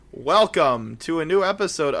Welcome to a new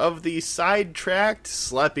episode of the Sidetracked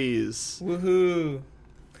Sleppies. Woohoo!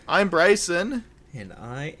 I'm Bryson. And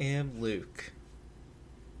I am Luke.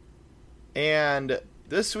 And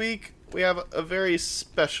this week we have a very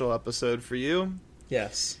special episode for you.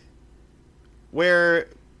 Yes. Where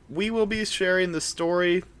we will be sharing the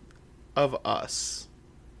story of us.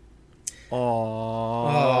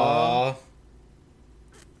 Aww.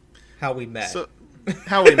 How we met.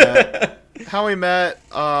 How we met.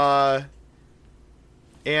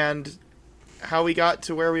 And how we got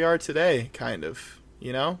to where we are today, kind of,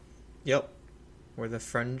 you know? Yep. Where the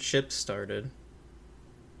friendship started.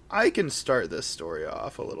 I can start this story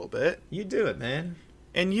off a little bit. You do it, man.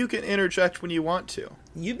 And you can interject when you want to.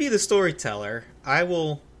 You be the storyteller. I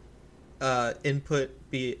will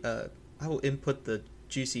input the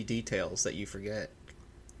juicy details that you forget.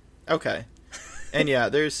 Okay. And yeah,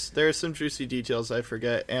 there's some juicy details I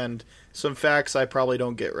forget and some facts I probably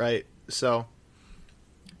don't get right. So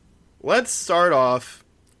let's start off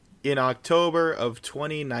in October of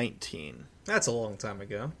 2019. That's a long time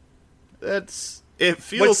ago. It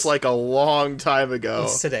feels like a long time ago.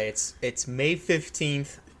 What's today? It's May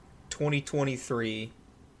 15th, 2023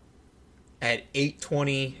 at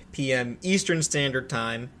 8:20 p.m. Eastern Standard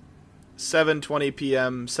Time. 7:20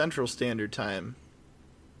 p.m. Central Standard Time.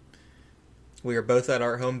 We are both at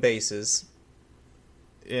our home bases.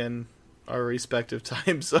 In our respective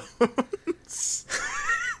time zones.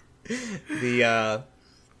 The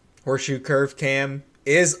horseshoe curve cam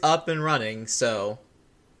is up and running, so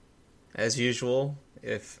as usual,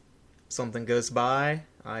 if something goes by,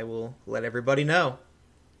 I will let everybody know.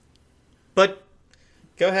 But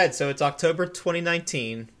go ahead, so it's October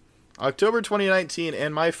 2019. October 2019,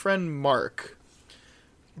 and my friend Mark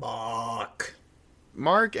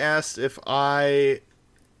asked if I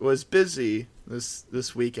was busy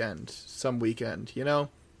this weekend, some weekend, you know?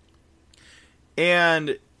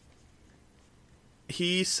 And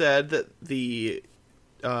he said that the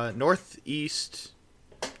Northeast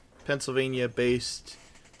Pennsylvania-based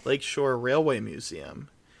Lakeshore Railway Museum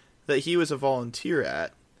that he was a volunteer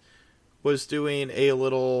at was doing a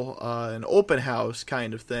little an open house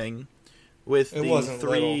kind of thing with It the wasn't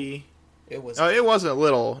three. Little. It wasn't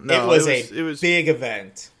little. No, it was a big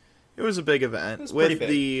event. It was a big event with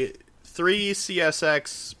the 3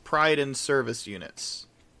 CSX Pride in Service units.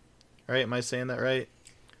 Right? Am I saying that right?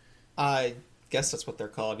 I guess that's what they're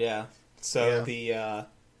called. Yeah. So the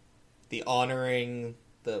honoring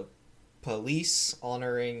the police,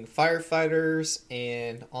 honoring firefighters,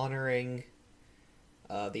 and honoring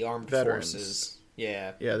the armed veterans. Forces.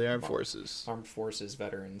 Yeah. Yeah, the armed forces. Armed forces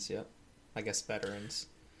veterans. Yep. I guess veterans.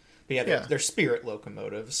 But yeah, they're spirit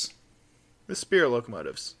locomotives. The spirit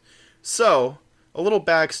locomotives. So, a little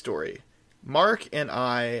backstory. Mark and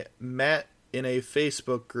I met in a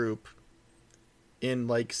Facebook group in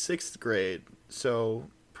like 6th grade. So,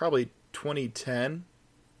 probably 2010.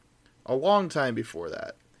 A long time before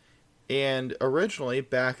that. And originally,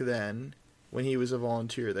 back then, when he was a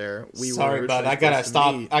volunteer there, we Sorry, were bud. I gotta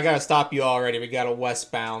stop you already. We got a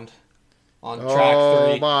westbound on track 3.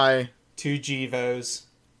 Oh my! 2 Gevos.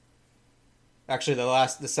 Actually,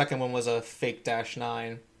 the second one was a fake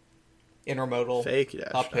 -9, intermodal, fake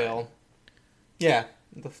 -9. uphill. Yeah,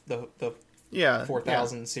 the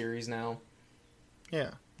 4000 yeah. series now.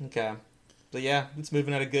 Yeah. Okay, but yeah, it's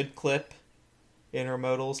moving at a good clip.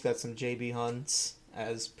 Intermodal's got some JB Hunts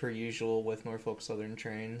as per usual with Norfolk Southern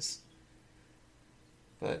trains.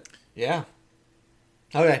 But yeah,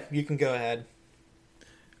 okay, you can go ahead.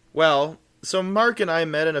 Well, so Mark and I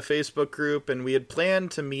met in a Facebook group, and we had planned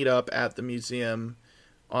to meet up at the museum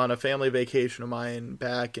on a family vacation of mine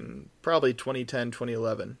back in probably 2010,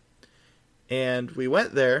 2011. And we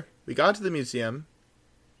went there, we got to the museum,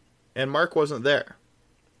 and Mark wasn't there.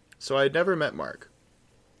 So I'd never met Mark.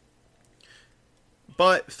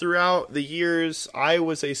 But throughout the years, I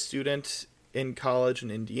was a student in college in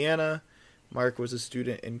Indiana. Mark was a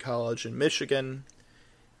student in college in Michigan.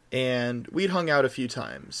 And we'd hung out a few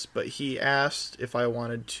times, but he asked if I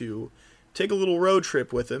wanted to take a little road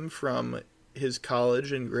trip with him from his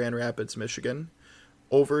college in Grand Rapids, Michigan,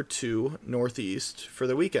 over to Northeast for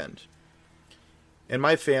the weekend. And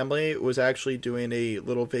my family was actually doing a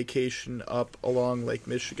little vacation up along Lake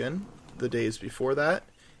Michigan the days before that,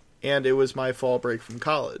 and it was my fall break from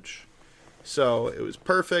college. So it was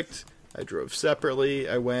perfect. I drove separately.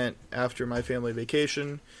 I went after my family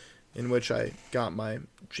vacation, in which I got my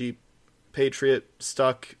Jeep Patriot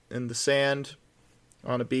stuck in the sand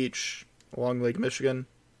on a beach along Lake Michigan.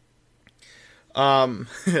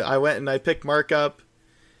 I went and I picked Mark up,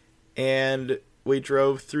 and we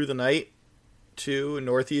drove through the night to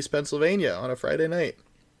Northeast Pennsylvania on a Friday night.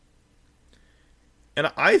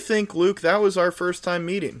 And I think, Luke, that was our first time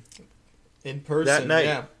meeting. In person, that night.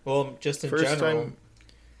 yeah. Well, just in First general. time.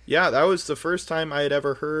 Yeah, that was the first time I had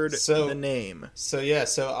ever heard the name. So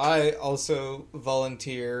I also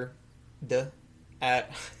volunteered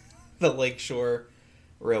at the Lakeshore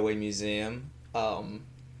Railway Museum.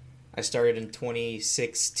 I started in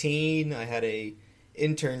 2016. I had a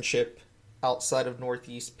internship outside of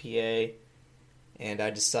Northeast PA, and I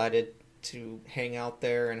decided to hang out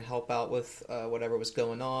there and help out with whatever was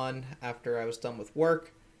going on after I was done with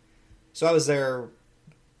work. So I was there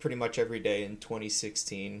pretty much every day in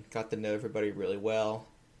 2016. Got to know everybody really well.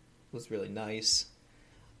 It was really nice.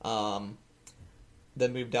 Then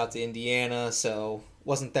moved out to Indiana, so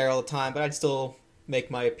wasn't there all the time, but I'd still make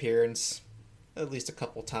my appearance at least a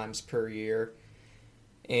couple times per year.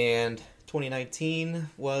 And 2019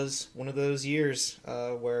 was one of those years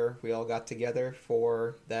where we all got together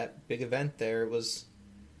for that big event there. It was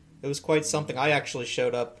quite something. I actually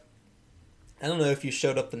showed up. I don't know if you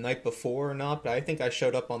showed up the night before or not, but I think I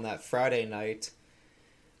showed up on that Friday night.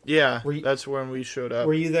 Yeah, that's when we showed up.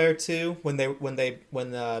 Were you there too? When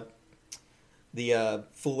the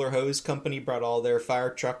Fuller Hose Company brought all their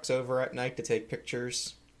fire trucks over at night to take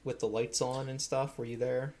pictures with the lights on and stuff? Were you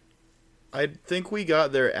there? I think we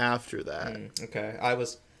got there after that. Okay, I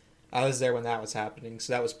was there when that was happening,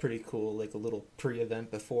 so that was pretty cool. Like a little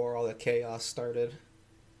pre-event before all the chaos started.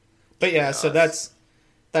 But yeah, so that's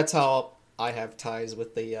how I have ties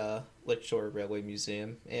with the Lakeshore Railway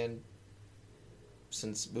Museum, and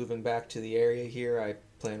since moving back to the area here, I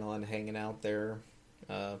plan on hanging out there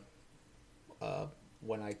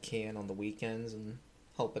when I can on the weekends and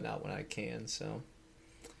helping out when I can. So,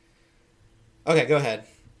 okay, go ahead.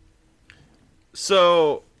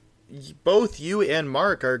 So, both you and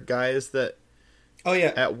Mark are guys that,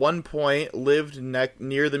 at one point lived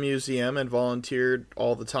near the museum and volunteered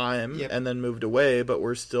all the time, and then moved away, but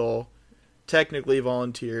were still technically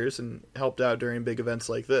volunteers and helped out during big events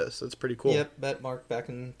like this. That's pretty cool. Yep, met Mark back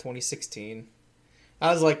in 2016.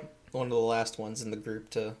 I was like one of the last ones in the group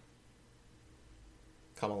to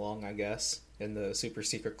come along, I guess, in the super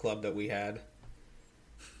secret club that we had.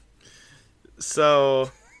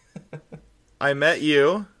 So, I met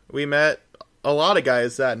you. We met a lot of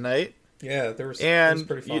guys that night. Yeah, it was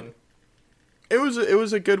pretty fun. It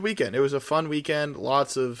was a good weekend. It was a fun weekend.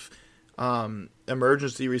 Lots of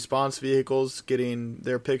emergency response vehicles getting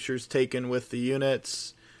their pictures taken with the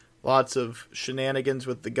units. Lots of shenanigans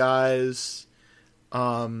with the guys.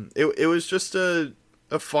 It was just a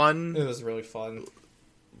fun. It was really fun.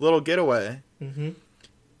 Little getaway. Mm-hmm.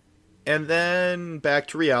 And then back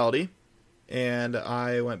to reality. And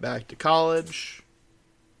I went back to college.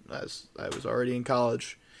 As I was already in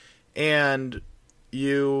college. And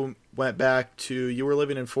you went back to... You were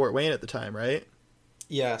living in Fort Wayne at the time, right?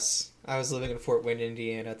 Yes. I was living in Fort Wayne,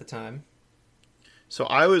 Indiana at the time. So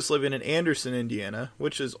I was living in Anderson, Indiana,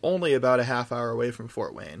 which is only about a half hour away from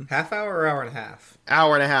Fort Wayne. Half hour or hour and a half?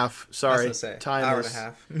 Hour and a half. Sorry. I was gonna say, Time hour is and a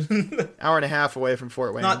half. hour and a half away from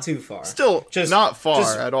Fort Wayne. Not too far. Still not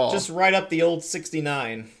far at all. Just right up the old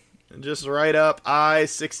 69. Just right up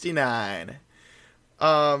I-69.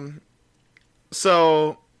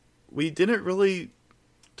 So we didn't really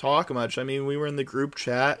talk much. I mean, we were in the group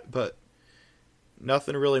chat, but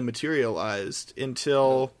nothing really materialized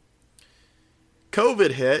until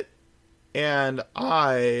COVID hit, and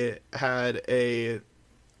I had a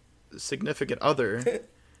significant other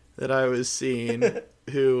that I was seeing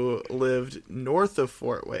who lived north of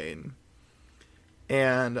Fort Wayne.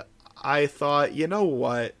 And I thought, you know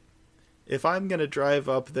what? If I'm going to drive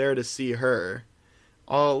up there to see her,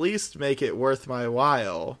 I'll at least make it worth my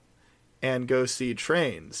while and go see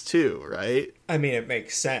trains too, right? I mean, it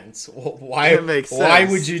makes sense. Why? It makes sense. Why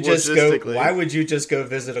would you just go? Why would you just go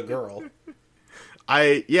visit a girl?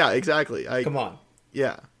 Yeah, exactly. Come on.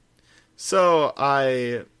 Yeah. So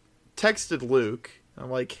I texted Luke. I'm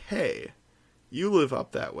like, hey, you live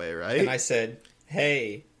up that way, right? And I said,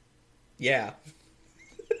 hey, yeah.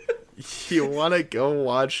 You want to go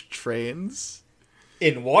watch trains?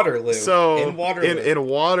 In Waterloo. In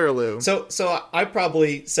Waterloo. So I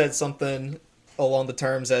probably said something along the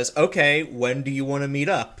terms as, okay, when do you want to meet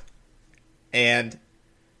up? And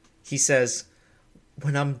he says,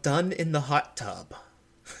 when I'm done in the hot tub.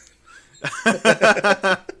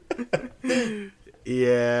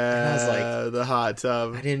 Yeah, and I was like, the hot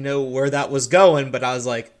tub. I didn't know where that was going, but I was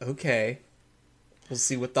like, okay, we'll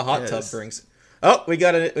see what the hot tub brings. Oh, we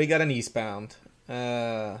got an eastbound.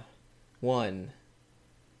 1,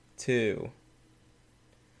 2.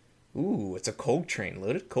 Ooh, it's a coal train,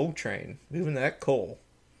 loaded coal train, moving that coal.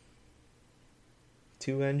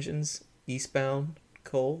 2 engines, eastbound,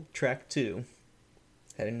 coal, track 2.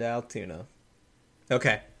 Heading to Altoona.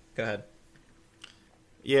 Okay, go ahead.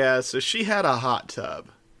 Yeah, so she had a hot tub.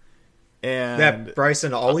 And That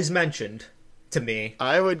Bryson always mentioned to me.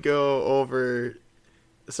 I would go over...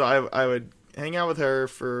 So I would hang out with her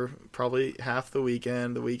for probably half the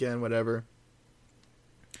weekend, whatever.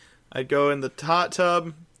 I'd go in the hot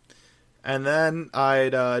tub, and then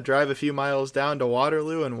I'd drive a few miles down to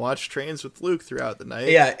Waterloo and watch Trains with Luke throughout the night.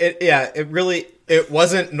 It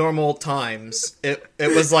wasn't normal times. It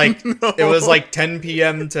was like No. It was like 10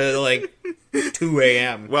 p.m. to like 2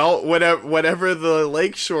 a.m. Well, whenever the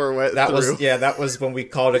lakeshore went through. That was when we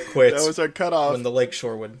called it quits. That was our cutoff. When the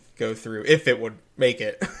lakeshore would go through, if it would make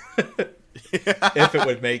it. If it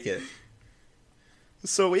would make it.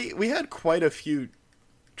 So we had quite a few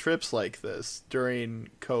trips like this during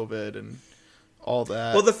COVID and all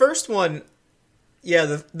that. Well, the first one,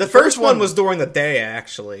 the first one was during the day,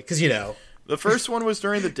 actually, because the first one was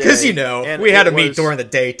during the day. Because and we had to meet during the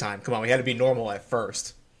daytime. Come on, we had to be normal at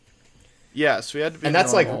first. Yes, we had to be and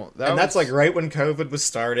that's normal. That's like right when COVID was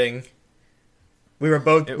starting. We were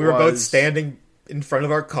both standing in front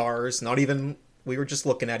of our cars. We were just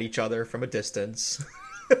looking at each other from a distance.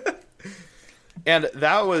 And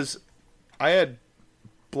I had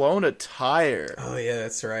blown a tire. Oh yeah,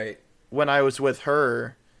 that's right. When I was with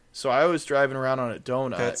her, so I was driving around on a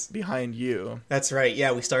donut behind you. That's right.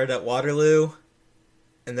 Yeah, we started at Waterloo,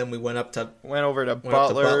 and then we went over to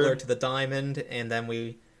Butler to the Diamond, and then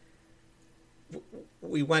we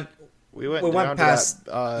went past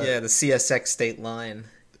the CSX state line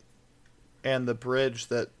and the bridge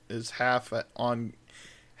that is half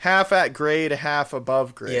at grade, half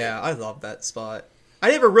above grade. Yeah, I love that spot.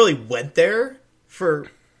 I never really went there for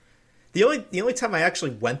the only time I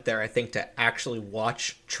actually went there, I think, to actually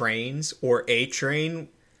watch trains or a train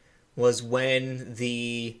was when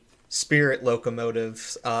the Spirit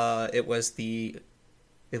locomotives. It was the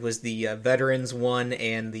veterans one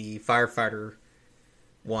and the firefighter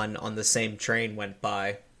one on the same train went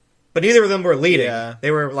by. But neither of them were leading. Yeah.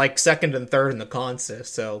 They were like second and third in the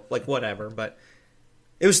consist, so like whatever. But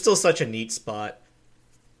it was still such a neat spot.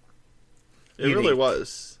 It really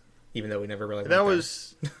was. Even though we never really went there. That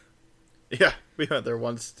was... Yeah, we went there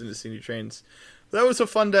once, didn't see any trains. That was a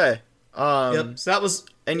fun day. Yep, so that was...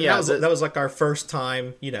 And yeah, that was like our first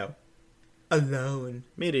time, alone.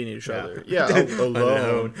 Meeting each other. Yeah,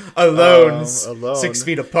 alone. Alone. 6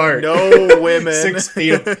 feet apart. No women. 6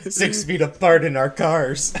 feet apart in our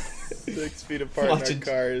cars. 6 feet apart in our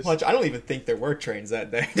cars. I don't even think there were trains that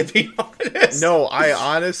day, to be honest. No, I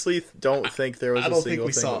honestly don't think there was a single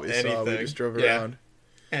thing that we anything. saw. We just drove around.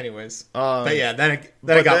 Anyways. But yeah, then it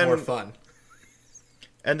got more fun.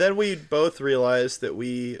 And then we both realized that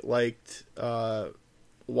we liked the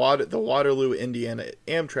Waterloo, Indiana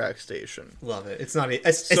Amtrak station. Love it. It's not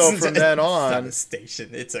a station.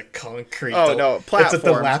 It's a concrete. Oh no, platform. It's a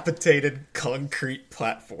dilapidated concrete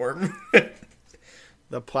platform.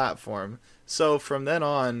 The platform. So from then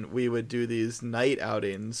on, we would do these night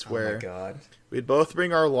outings where we'd both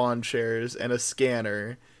bring our lawn chairs and a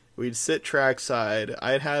scanner. We'd sit trackside.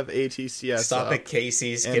 I'd have ATCS Stop at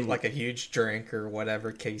Casey's, get like a huge drink or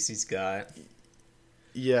whatever Casey's got.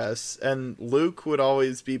 Yes, and Luke would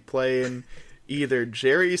always be playing either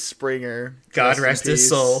Jerry Springer, God rest his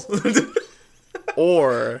soul,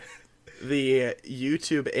 or the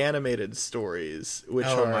YouTube animated stories, which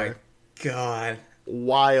are my God,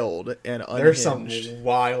 wild and unhinged. There's some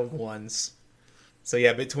wild ones. So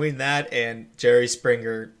yeah, between that and Jerry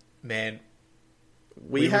Springer, man,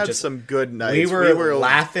 we had some good nights. We were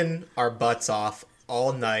laughing our butts off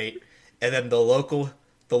all night, and then the local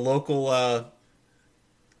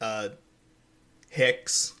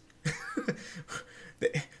Hicks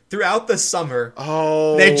throughout the summer,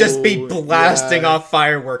 they'd just be blasting off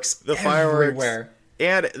fireworks everywhere.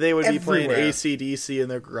 And they would be playing AC/DC in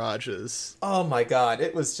their garages. Oh my God,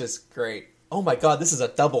 it was just great. Oh my God, this is a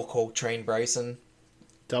double Coltrane, Bryson.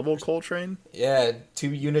 Double Coltrane? Yeah,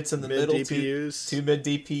 2 units in the middle, DPUs. two mid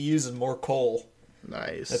DPUs and more coal.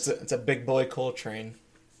 Nice. It's a big boy Coltrane.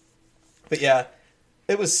 But yeah,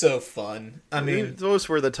 it was so fun. I mean, those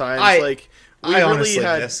were the times. I honestly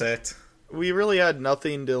miss it. We really had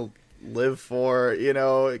nothing to live for.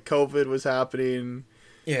 COVID was happening.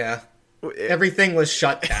 Yeah, everything was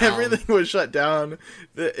shut down. Everything was shut down.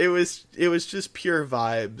 It was just pure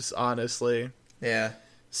vibes, honestly. Yeah.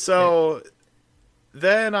 So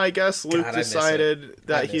then I guess Luke decided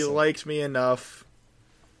that he liked me enough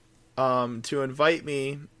to invite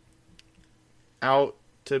me out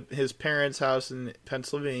to his parents' house in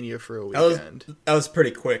Pennsylvania for a weekend. That was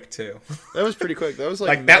pretty quick too. That was pretty quick. That was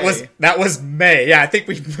like May. that was May. Yeah, I think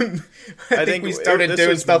we started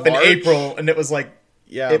doing stuff in April, and it was like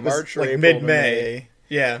Yeah, it March was or like April mid to May. May.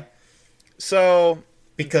 Yeah, So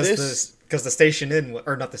because this, the Station Inn,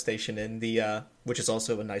 or not the Station Inn, the which is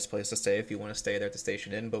also a nice place to stay if you want to stay there at the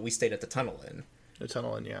Station Inn. But we stayed at the Tunnel Inn. the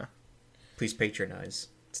Tunnel Inn, yeah. Please patronize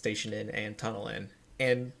Station Inn and Tunnel Inn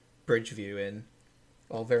and Bridgeview Inn.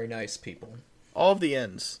 All very nice people. All of the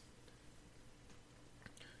inns.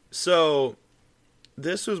 So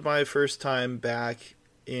this was my first time back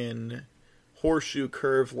in Horseshoe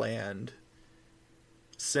Curve land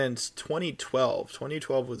since 2012.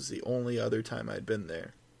 2012 was the only other time I'd been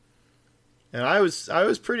there. And I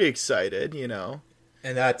was pretty excited, you know.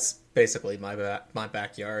 And that's basically my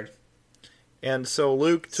backyard. And so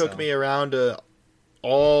Luke took me around to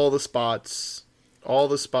all the spots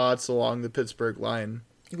along the Pittsburgh line.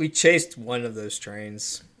 We chased one of those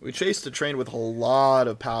trains. We chased a train with a lot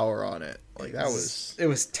of power on it. Like It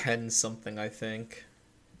was 10 something, I think.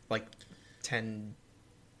 Like 10.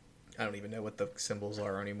 I don't even know what the symbols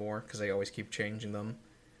are anymore because they always keep changing them.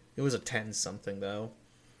 It was a 10 something though.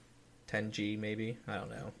 10G maybe. I don't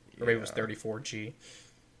know. Or maybe it was 34G.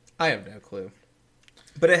 I have no clue.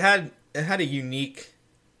 But it had a unique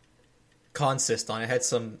consist on it. It had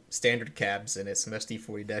some standard cabs in it, some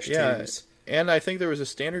SD40-2s. Yeah, and I think there was a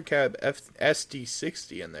standard cab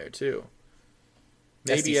SD60 in there too.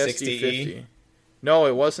 Maybe SD50. No,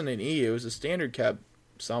 it wasn't an E. It was a standard cab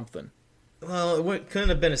something. Well, it couldn't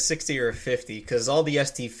have been a 60 or a 50 because all the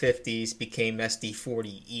SD50s became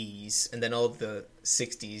SD40Es, and then all the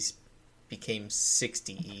 60s became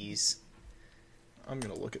 60Es. I'm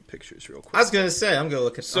gonna look at pictures real quick. I was gonna say I'm gonna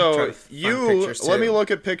look at. So let me look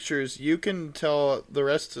at pictures. You can tell the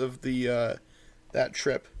rest of the that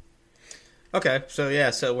trip. Okay, so we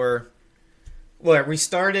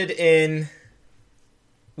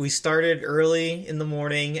started early in the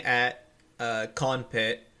morning at Con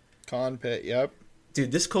Pit. Con Pit, yep.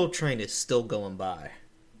 Dude, this coal train is still going by.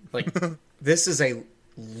 Like, this is a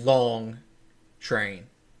long train.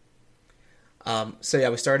 So yeah,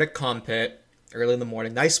 we started at Con Pit early in the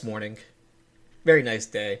morning. Nice morning. Very nice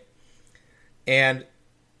day. And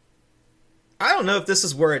I don't know if this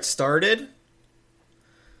is where it started,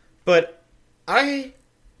 but I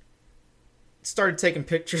started taking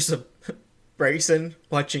pictures of Bryson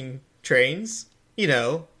watching trains, you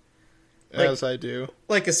know. Like, as I do.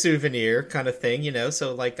 Like a souvenir kind of thing, you know,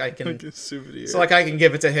 so like I can like a souvenir. So like I can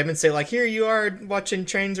give it to him and say like, here you are watching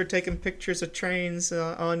trains or taking pictures of trains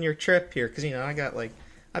on your trip here, because you know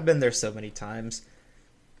I've been there so many times.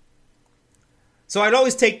 So I'd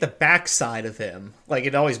always take the backside of him, like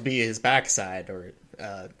it'd always be his backside or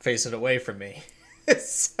face it away from me.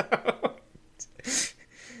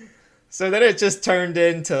 So then it just turned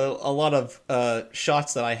into a lot of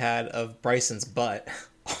shots that I had of Bryson's butt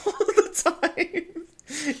all the time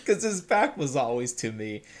because his back was always to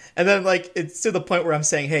me. And then like it's to the point where I'm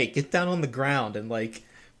saying, hey, get down on the ground and like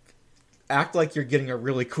act like you're getting a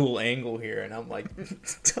really cool angle here. And I'm like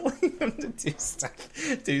telling him to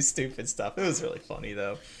do stupid stuff. It was really funny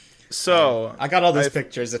though. So I got all those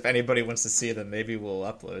pictures. If anybody wants to see them, maybe we'll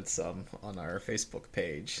upload some on our Facebook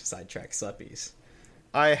page, Sidetrack Sleppies.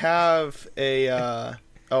 I have a and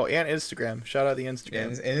Instagram. Shout out the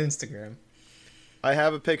Instagram. And Instagram. I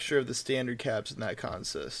have a picture of the standard cabs in that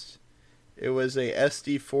consist. It was a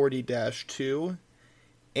SD40-2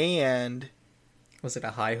 and was it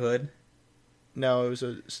a high hood? No, it was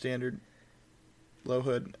a standard low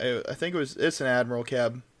hood. I think it's an Admiral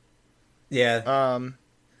cab. Yeah.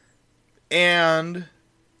 And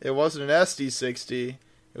it wasn't an SD60,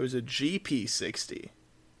 it was a GP60.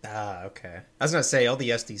 Ah, okay. I was going to say, all the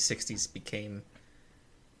SD60s became,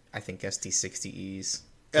 I think, SD60Es.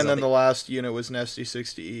 And then the last unit was an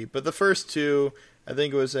SD60E. But the first two, I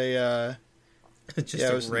think it was a...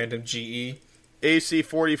 just a random GE.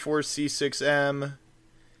 AC44C6M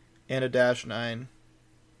and a -9.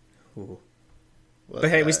 Ooh. But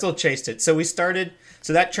hey, we still chased it. So we started...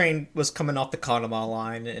 So that train was coming off the Conemaugh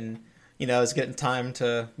line, and... You know, it was getting time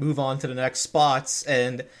to move on to the next spots,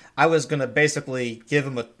 and I was gonna basically give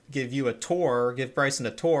Bryson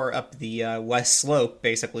a tour up the west slope,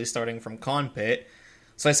 basically starting from Con Pit.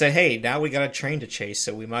 So I said, hey, now we got a train to chase,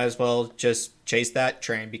 so we might as well just chase that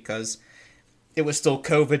train because it was still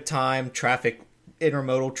COVID time,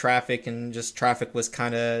 intermodal traffic, and just traffic was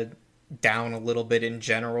kind of down a little bit in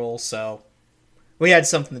general. So we had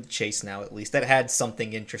something to chase now, at least that had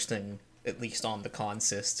something interesting, at least on the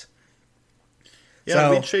consist.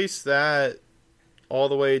 Yeah, we chased that all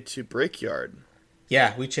the way to Brickyard.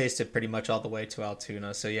 Yeah, we chased it pretty much all the way to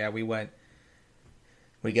Altoona. So yeah, we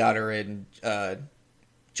got her in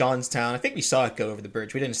Johnstown. I think we saw it go over the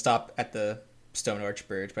bridge. We didn't stop at the Stone Arch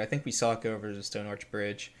Bridge, but I think we saw it go over the Stone Arch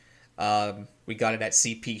Bridge. We got it at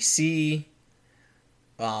CPC.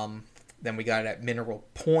 Then we got it at Mineral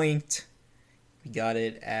Point. We got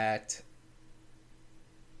it at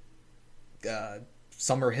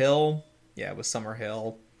Summer Hill. Yeah, it was Summer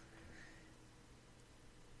Hill.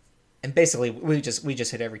 And basically, we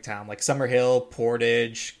just hit every town. Like Summer Hill,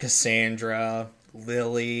 Portage, Cassandra,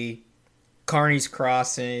 Lily, Kearney's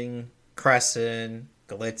Crossing, Crescent,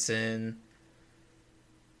 Gallitzin.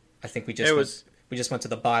 I think we just went to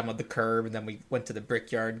the bottom of the curb, and then we went to the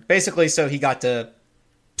Brickyard. Basically, so he got to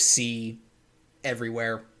see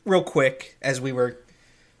everywhere real quick as we were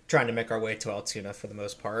trying to make our way to Altoona for the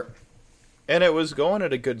most part. And it was going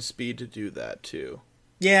at a good speed to do that, too.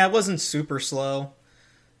 Yeah, it wasn't super slow.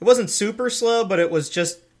 It wasn't super slow, but it was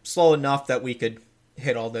just slow enough that we could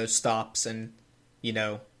hit all those stops and, you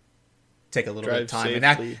know, take a little bit of time and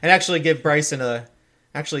actually give Bryson a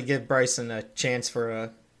chance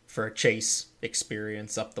for a chase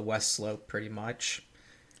experience up the west slope, pretty much.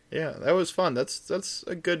 Yeah, that was fun. That's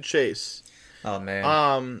a good chase. Oh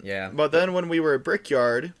man. Yeah. But then when we were at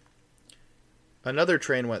Brickyard, another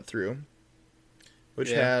train went through, which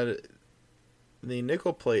had the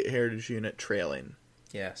nickel plate heritage unit trailing.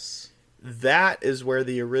 Yes. That is where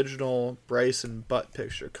the original Bryson butt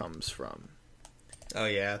picture comes from. Oh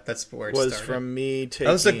yeah, that's where it started. Was from me taking.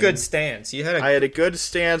 That was a good stance. I had a good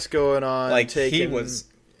stance going on. Like he was.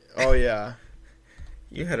 Oh yeah.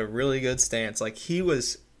 You had a really good stance. Like he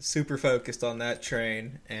was super focused on that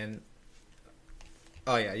train, and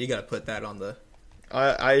oh yeah, you got to put that on the.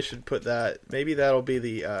 I should put that. Maybe that'll be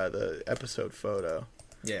the episode photo.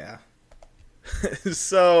 Yeah.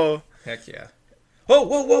 So. Heck yeah. Whoa,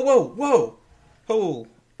 whoa, whoa, whoa, whoa. Oh,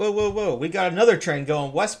 whoa, whoa, whoa. We got another train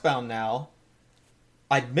going westbound now.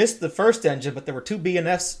 I missed the first engine, but there were two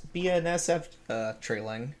BNSF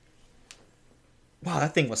trailing. Wow,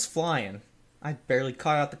 that thing was flying. I barely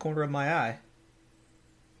caught out the corner of my eye.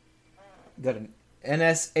 Got an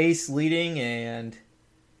NS Ace leading and...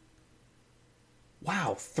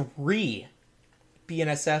 Wow, 3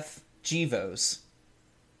 BNSF Gevos.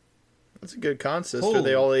 That's a good consist. Are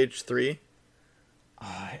they all H3?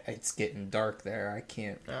 It's getting dark there. I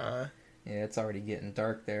can't... Yeah, it's already getting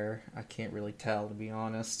dark there. I can't really tell, to be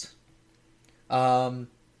honest.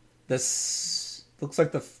 This looks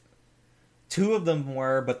like the... 2 of them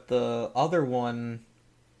were, but the other one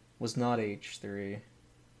was not H3.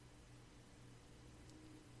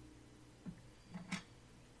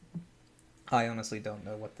 I honestly don't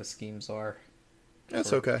know what the schemes are.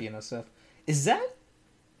 That's okay. BNSF. Is that...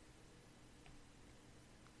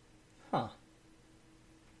 Huh.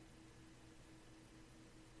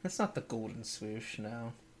 That's not the Golden Swoosh,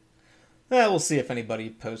 no. We'll see if anybody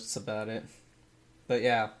posts about it. But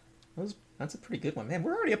yeah, that's a pretty good one. Man,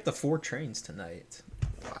 we're already up to 4 trains tonight.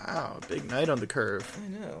 Wow, big night on the curve. I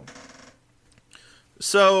know.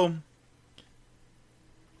 So,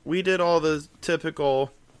 we did all the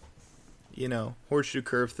typical, horseshoe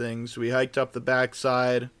curve things. We hiked up the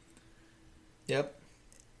backside. Yep.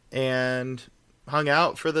 And hung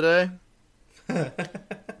out for the day.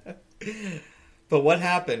 But what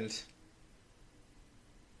happened?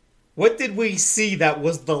 What did we see that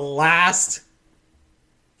was the last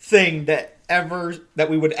thing that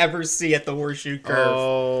we would ever see at the horseshoe curve?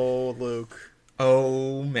 Oh, Luke.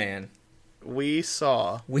 Oh, man. We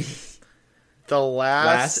saw the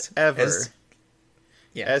last ever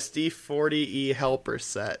SD40E helper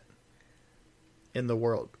set in the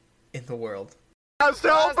world. Last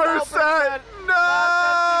helper set! No!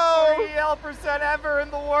 Last SD40E helper set ever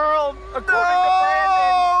in the world, according to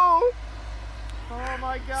Brandon. Oh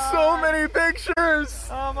my god. So many pictures!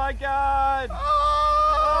 Oh my god.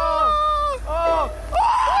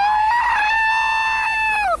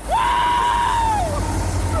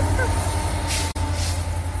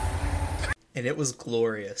 And it was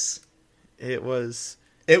glorious. It was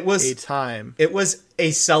a time. It was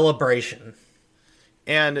a celebration.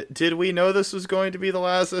 And did we know this was going to be the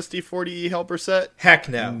last SD40E helper set? Heck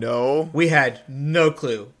no. No. We had no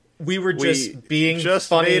clue. We were just being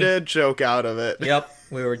funny. Made a joke out of it. Yep.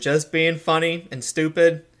 We were just being funny and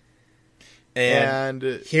stupid. And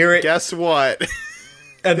guess what?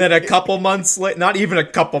 And then a couple months later, not even a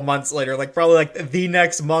couple months later, like probably like the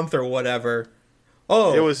next month or whatever.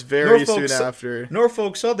 Oh, it was very soon after.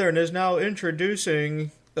 Norfolk Southern is now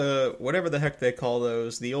introducing whatever the heck they call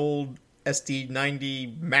those, the old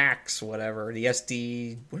SD90 Max, whatever. The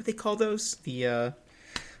SD, what do they call those? I'm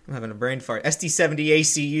having a brain fart. SD70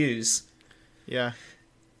 ACUs. Yeah.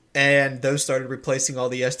 And those started replacing all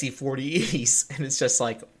the SD40Es. And it's just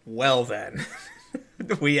like, well then.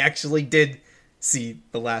 We actually did see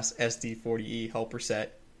the last SD40E helper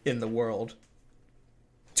set in the world.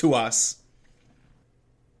 to us.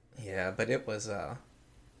 Yeah, but it was, that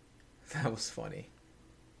was funny.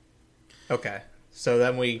 Okay, so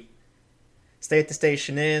then we stay at the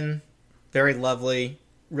Station Inn. Very lovely,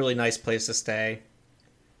 really nice place to stay.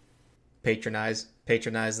 Patronize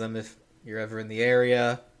them if you're ever in the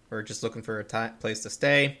area or just looking for a place to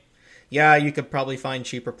stay. Yeah, you could probably find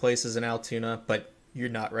cheaper places in Altoona, but you're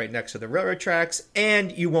not right next to the railroad tracks,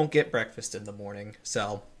 and you won't get breakfast in the morning.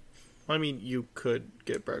 So, I mean, you could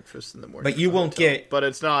get breakfast in the morning, but you won't get. But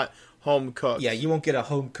it's not home cooked. Yeah, you won't get a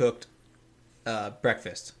home cooked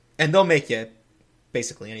breakfast, and they'll make you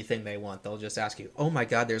basically anything they want. They'll just ask you, "Oh my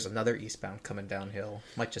God, there's another eastbound coming downhill.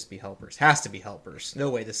 Might just be helpers. Has to be helpers. No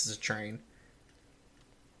way, this is a train.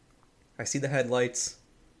 I see the headlights.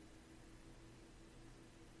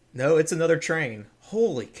 No, it's another train.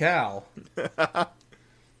 Holy cow."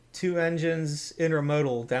 2 engines,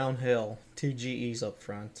 intermodal, downhill. 2 GEs up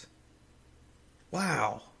front.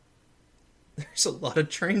 Wow. There's a lot of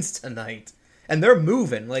trains tonight. And they're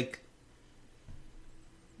moving,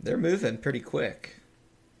 they're moving pretty quick.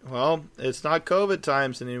 Well, it's not COVID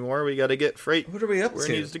times anymore. We got to get freight. What are we up where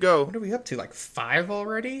to? It needs to go. What are we up to? 5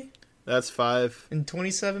 already? That's 5. In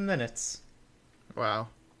 27 minutes. Wow.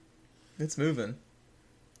 It's moving.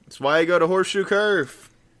 That's why I go to Horseshoe Curve.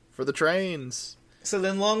 For the trains. So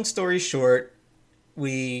then, long story short,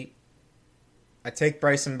 I take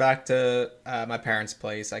Bryson back to my parents'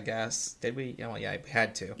 place, I guess. Did we? Oh, yeah, we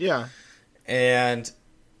had to. Yeah. And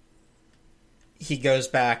he goes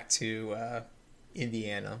back to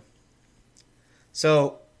Indiana.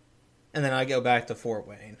 So, and then I go back to Fort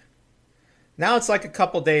Wayne. Now it's a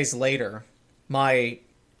couple days later. My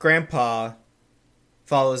grandpa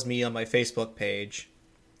follows me on my Facebook page.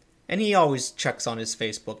 And he always checks on his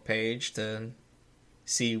Facebook page to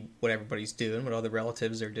see what everybody's doing, what other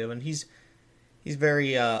relatives are doing. He's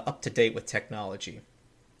very up to date with technology.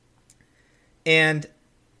 And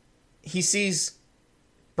he sees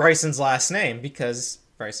Bryson's last name because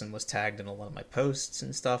Bryson was tagged in a lot of my posts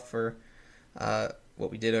and stuff for what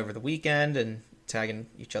we did over the weekend and tagging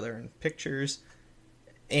each other in pictures.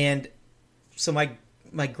 And so my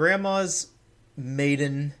grandma's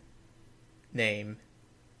maiden name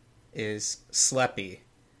is Sleppy,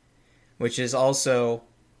 which is also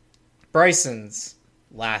Bryson's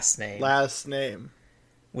last name.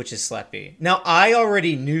 Which is Sleppy. Now, I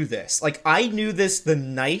already knew this. I knew this the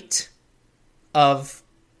night of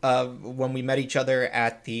when we met each other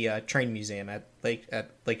at the train museum at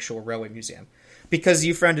Lakeshore Railway Museum. Because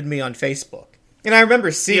you friended me on Facebook. And I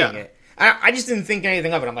remember seeing it. I just didn't think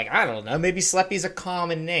anything of it. I'm I don't know. Maybe Sleppy's a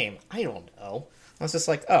common name. I don't know. I was just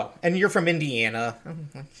oh, and you're from Indiana.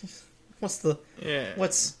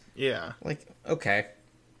 Yeah. Okay.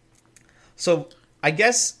 So, I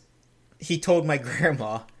guess he told my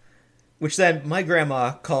grandma, which then my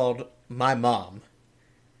grandma called my mom.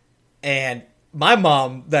 And my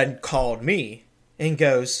mom then called me and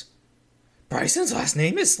goes, "Bryson's last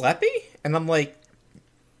name is Sleppy?" And I'm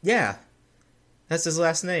yeah, that's his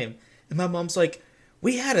last name. And my mom's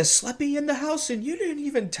 "We had a Sleppy in the house and you didn't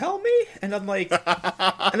even tell me?" And I'm I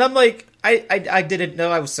didn't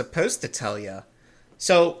know I was supposed to tell you.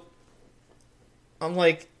 So I'm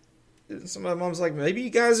so my mom's maybe you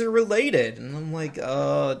guys are related. And I'm I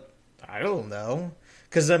don't know.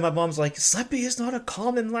 Because then my mom's Sleppy is not a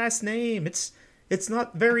common last name. It's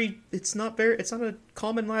not a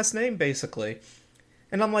common last name, basically.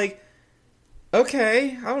 And I'm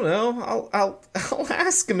okay, I don't know. I'll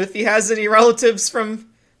ask him if he has any relatives from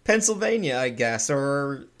Pennsylvania, I guess,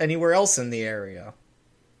 or anywhere else in the area.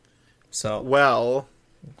 So well,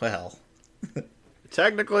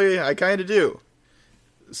 technically, I kind of do.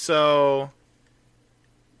 So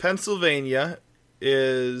Pennsylvania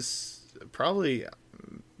is probably,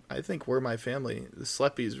 I think, where my family, the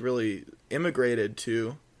Sleppys, really immigrated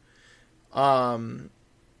to. And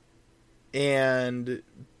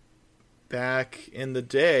back in the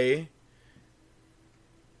day,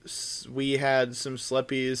 we had some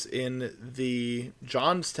Sleppys in the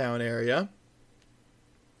Johnstown area,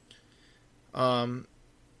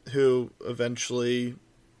 who eventually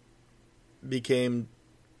became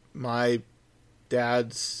my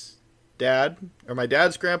dad's dad, or my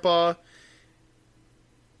dad's grandpa,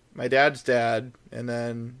 my dad's dad, and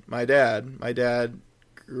then my dad. My dad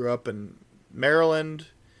grew up in Maryland.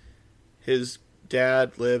 His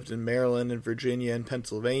dad lived in Maryland and Virginia and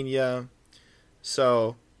Pennsylvania.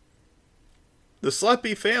 So the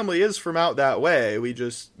Sleppy family is from out that way. We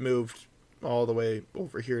just moved all the way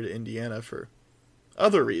over here to Indiana for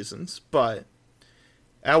other reasons. But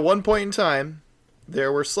at one point in time,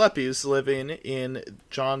 there were Sleppys living in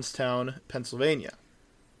Johnstown, Pennsylvania,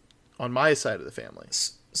 on my side of the family.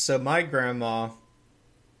 So my grandma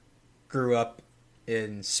grew up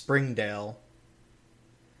in Springdale,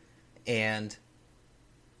 and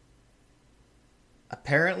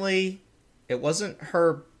apparently it wasn't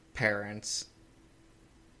her parents.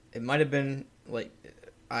 It might have been, like,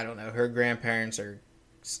 I don't know, her grandparents or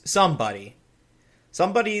somebody.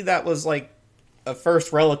 Somebody that was, like, a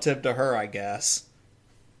first relative to her, I guess.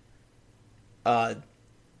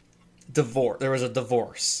 Divorce. There was a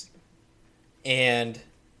divorce. And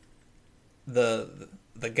the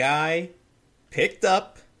guy picked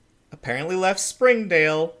up, apparently left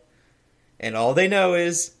Springdale, and all they know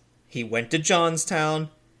is he went to Johnstown,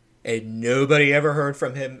 and nobody ever heard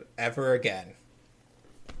from him ever again.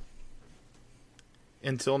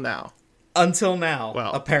 Until now. Until now,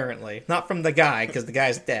 well, apparently. Not from the guy, because the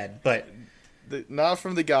guy's dead, but... Not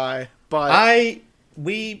from the guy, but... I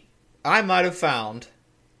might have found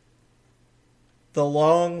the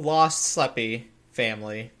long-lost Sleppy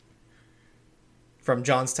family from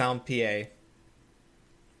Johnstown, PA.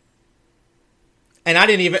 And I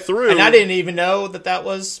didn't even know that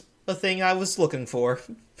was a thing I was looking for.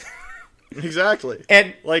 Exactly.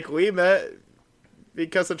 And like, we met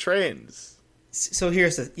because of trains. So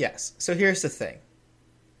here's the thing.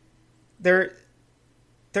 There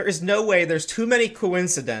is no way. There's too many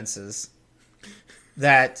coincidences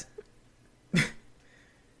that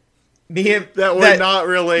we're not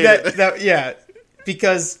related. Yeah,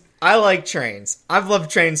 because I like trains. I've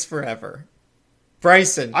loved trains forever.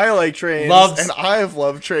 Bryson, I like trains, and I've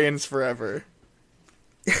loved trains forever.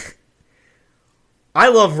 I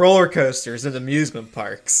love roller coasters and amusement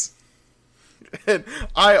parks. And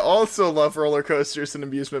I also love roller coasters and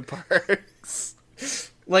amusement parks.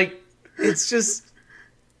 Like, it's just...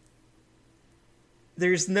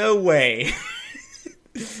 There's no way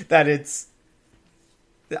that it's...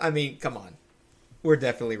 I mean, come on. We're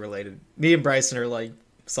definitely related. Me and Bryson are like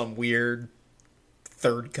some weird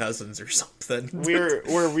third cousins or something.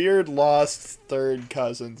 We're weird lost third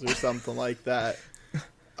cousins or something like that.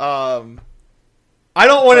 I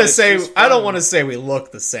don't want to say we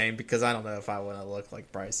look the same, because I don't know if I want to look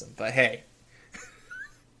like Bryson. But hey,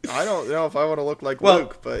 I don't know if I want to look like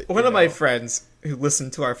Luke. But one of my friends who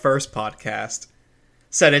listened to our first podcast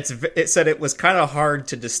said it was kind of hard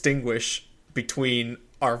to distinguish between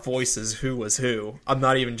our voices who was who. I'm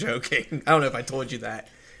not even joking. I don't know if I told you that.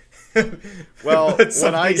 Well,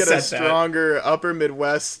 when I get a stronger upper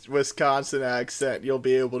Midwest Wisconsin accent, you'll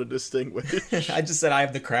be able to distinguish. I just said I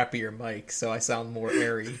have the crappier mic, so I sound more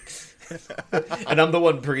airy. And I'm the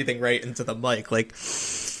one breathing right into the mic, like,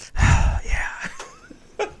 yeah.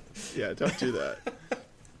 Yeah, don't do that.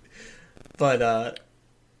 But,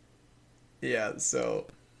 yeah, so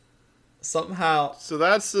somehow... So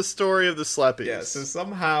that's the story of the Sleppies. Yeah, so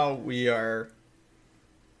somehow we are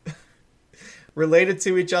related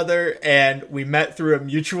to each other, and we met through a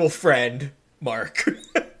mutual friend, Mark.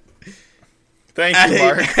 Thank you,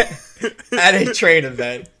 Mark. At a train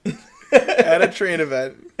event. At a train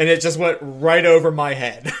event. And it just went right over my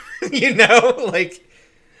head. You know? Like,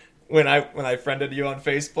 when I friended you on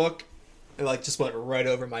Facebook, it like just went right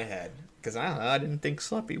over my head. Because I didn't think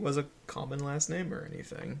Sleppy was a common last name or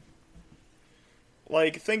anything.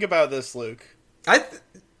 Like, think about this, Luke.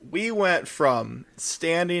 We went from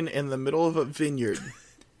standing in the middle of a vineyard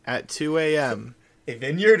at 2 a.m. A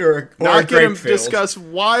vineyard or a not grape going to discuss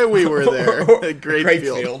why we were there. A grape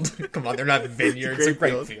field. Come on, they're not vineyards, they're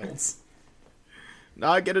grape fields.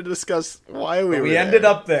 Not going to discuss why we were there. We ended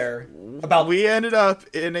up there. We ended up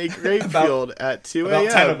in a grape field at 2 a.m.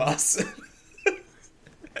 About 10 of us.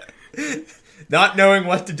 Not knowing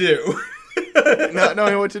what to do. Not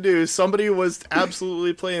knowing what to do. Somebody was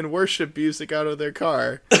absolutely playing worship music out of their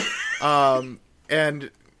car.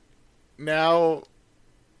 And now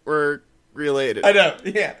we're related. I know,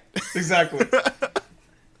 yeah, exactly.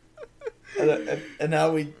 and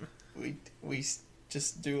now we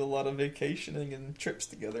just do a lot of vacationing and trips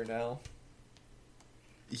together now.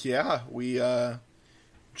 Yeah, we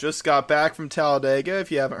just got back from Talladega.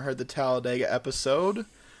 If you haven't heard the Talladega episode,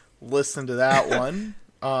 listen to that one.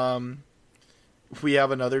 We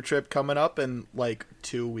have another trip coming up in like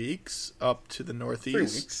 2 weeks up to the Northeast. 3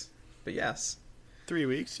 weeks, but yes. 3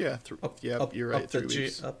 weeks, yeah. You're right, 3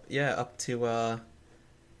 weeks. Up to,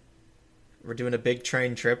 we're doing a big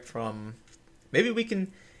train trip from, maybe we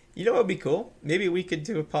can, you know what would be cool? Maybe we could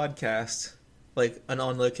do a podcast, like an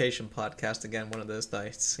on-location podcast again one of those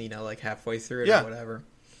nights, you know, like halfway through it or whatever.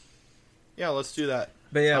 Yeah, let's do that.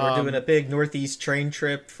 But yeah, we're doing a big Northeast train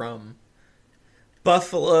trip from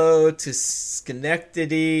Buffalo to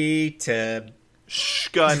Schenectady to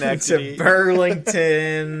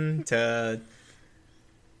Burlington to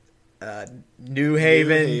New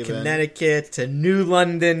Haven, Connecticut, to New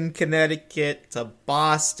London, Connecticut, to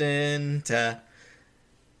Boston, to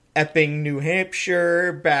Epping, New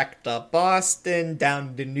Hampshire, back to Boston,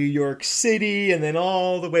 down to New York City, and then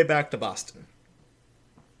all the way back to Boston.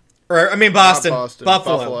 Boston.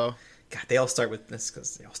 Buffalo. God, they all start with this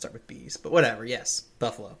because they all start with B's. But whatever, yes.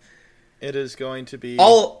 Buffalo. It is going to be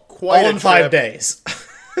all in 5 days.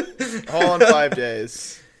 All in 5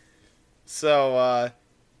 days. So,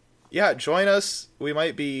 join us. We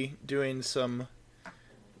might be doing some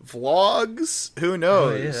vlogs. Who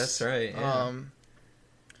knows? Oh, yeah, that's right. Yeah.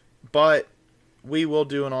 But we will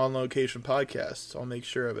do an on-location podcast. I'll make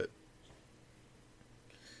sure of it.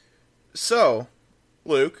 So,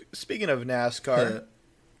 Luke, speaking of NASCAR,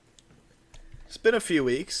 it's been a few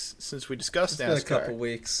weeks since we discussed NASCAR. It's been a couple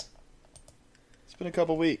weeks. It's been a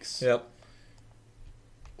couple weeks. Yep.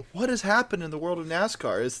 What has happened in the world of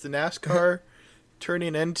NASCAR? Is the NASCAR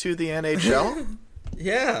turning into the NHL?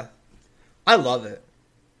 Yeah. I love it.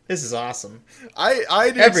 This is awesome.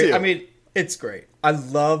 I do too. I mean, it's great. I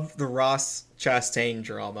love the Ross Chastain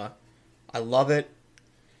drama. I love it.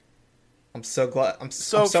 I'm so glad. I'm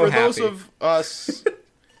so for happy. Those of us,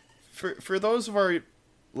 for those of our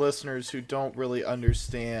listeners who don't really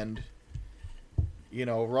understand,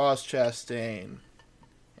 Ross Chastain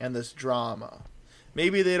and this drama,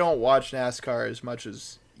 maybe they don't watch NASCAR as much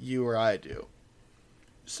as you or I do.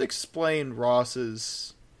 Just explain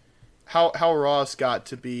Ross's how Ross got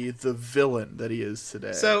to be the villain that he is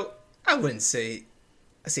today. So I wouldn't say.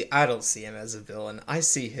 I don't see him as a villain. I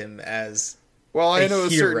see him as I know hero. A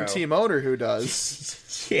certain team owner who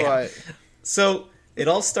does. Yeah. But so it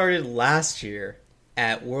all started last year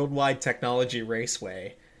at Worldwide Technology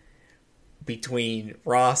Raceway between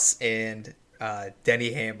Ross and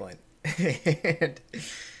Denny Hamlin.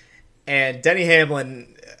 and Denny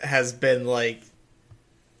Hamlin has been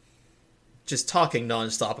just talking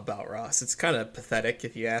nonstop about Ross. It's kind of pathetic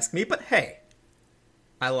if you ask me, but hey,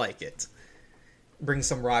 I like it. Bring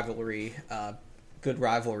some rivalry, good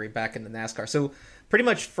rivalry back into NASCAR. So pretty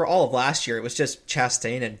much for all of last year, it was just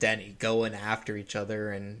Chastain and Denny going after each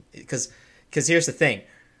other. And because here's the thing,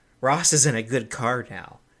 Ross is in a good car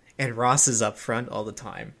now, and Ross is up front all the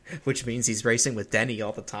time, which means he's racing with Denny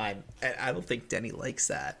all the time. And I don't think Denny likes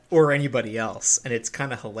that, or anybody else, and it's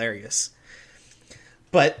kind of hilarious.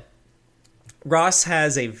 But Ross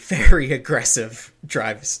has a very aggressive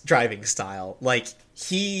driving style.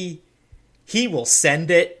 He will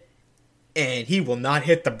send it, and he will not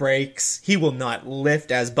hit the brakes. He will not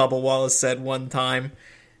lift, as Bubba Wallace said one time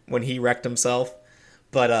when he wrecked himself.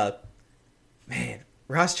 But, man,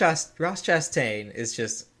 Ross Chastain is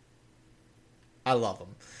just... I love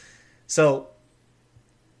him. So,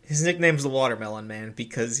 his nickname's the Watermelon Man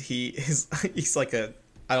because he's like a...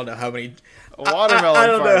 I don't know how many... A watermelon I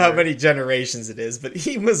don't farmer. know how many generations it is, but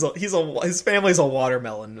his family's a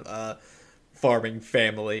watermelon farming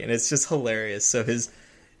family, and it's just hilarious. So his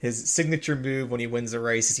signature move when he wins a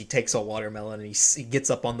race is he takes a watermelon and he gets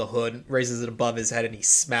up on the hood, raises it above his head, and he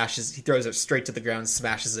throws it straight to the ground,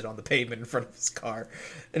 smashes it on the pavement in front of his car,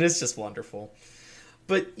 and it's just wonderful.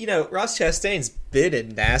 But Ross Chastain's been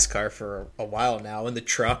in NASCAR for a while now, in the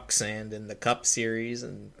trucks and in the Cup Series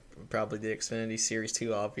and probably the Xfinity Series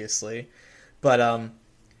too, obviously. But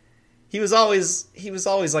he was always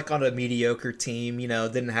on a mediocre team,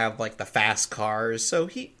 didn't have the fast cars. So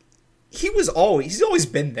he's always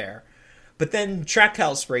been there. But then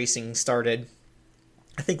Trackhouse Racing started.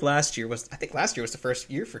 I think last year was the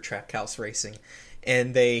first year for Trackhouse Racing,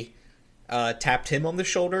 and they tapped him on the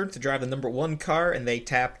shoulder to drive the number 1 car, and they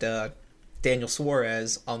tapped Daniel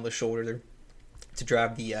Suarez on the shoulder to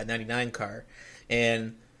drive the 99 car.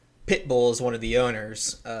 And Pitbull is one of the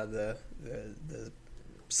owners, the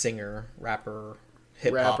singer, rapper,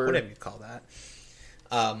 hip hop, whatever you call that.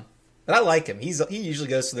 But I like him. He usually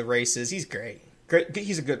goes to the races. He's great.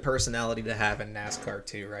 He's a good personality to have in NASCAR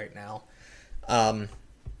too right now.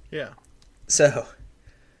 Yeah. So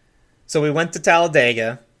we went to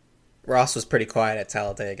Talladega. Ross was pretty quiet at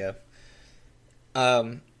Talladega.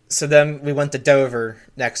 So then we went to Dover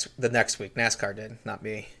the next week. NASCAR did, not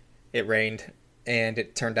me. It rained. And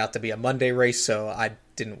it turned out to be a Monday race, so I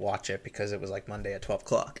didn't watch it because it was Monday at 12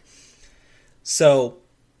 o'clock. So,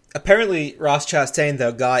 apparently, Ross Chastain,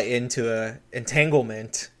 though, got into an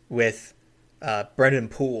entanglement with Brennan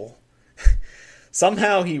Poole.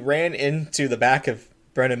 Somehow he ran into the back of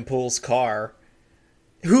Brennan Poole's car,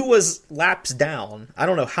 who was laps down. I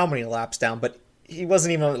don't know how many laps down, but he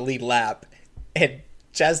wasn't even on the lead lap. And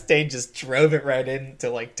Chastain just drove it right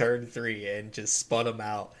into, turn 3 and just spun him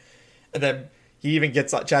out. And then he even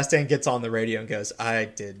Chastain gets on the radio and goes, "I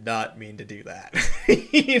did not mean to do that."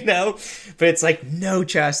 You know? But it's like, no,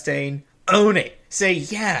 Chastain, own it. Say,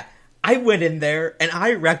 yeah, I went in there and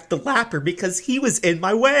I wrecked the lapper because he was in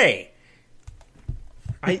my way.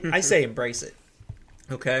 I say embrace it.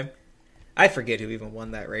 Okay? I forget who even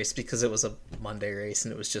won that race because it was a Monday race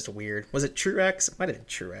and it was just weird. Was it Truex? It might have been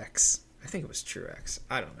Truex. I think it was Truex.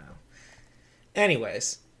 I don't know.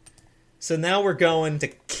 Anyways, so now we're going to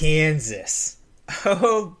Kansas.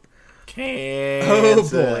 Oh,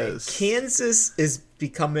 Kansas. Oh boy. Kansas is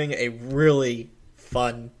becoming a really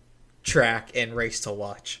fun track and race to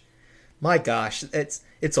watch. My gosh,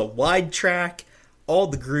 it's a wide track. All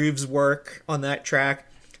the grooves work on that track.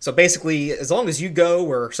 So basically, as long as you go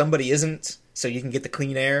where somebody isn't, so you can get the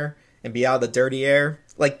clean air and be out of the dirty air,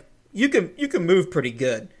 like, you can move pretty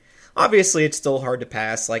good. Obviously, it's still hard to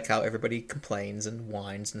pass, like how everybody complains and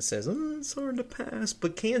whines and says, "Oh, it's hard to pass."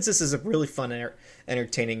 But Kansas is a really fun,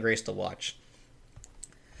 entertaining race to watch.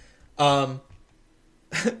 So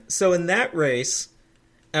in that race,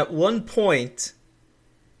 at one point,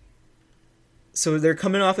 so they're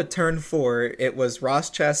coming off at turn 4. It was Ross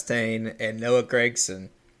Chastain and Noah Gragson,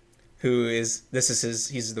 he's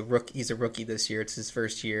a rookie this year. It's his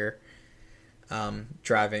first year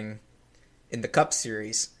driving in the Cup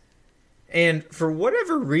Series. And for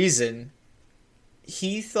whatever reason,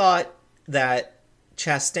 he thought that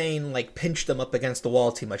Chastain, like, pinched him up against the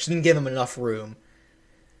wall too much. Didn't give him enough room.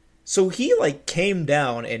 So he, like, came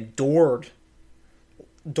down and doored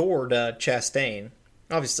Chastain.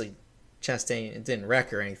 Obviously, Chastain didn't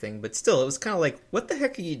wreck or anything, but still, it was kind of like, what the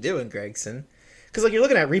heck are you doing, Gragson? Because, like, you're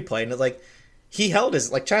looking at replay, and it's like,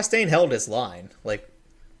 Chastain held his line. Like,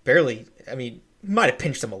 barely, I mean, might have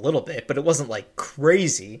pinched him a little bit, but it wasn't, like,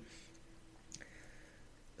 crazy.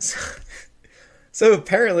 So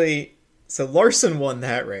apparently, Larson won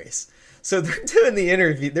that race. So they're doing the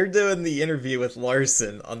interview with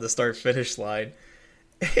Larson on the start-finish line.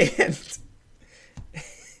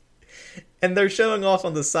 And they're showing off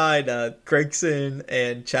on the side, Gragson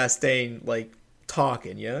and Chastain, like,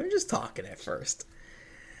 talking, you know? They're just talking at first.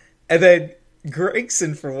 And then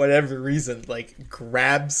Gragson, for whatever reason, like,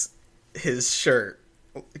 grabs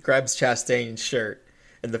Chastain's shirt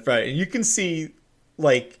in the front. And you can see,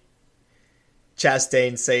 like,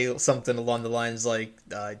 Chastain say something along the lines like,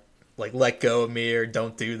 let go of me or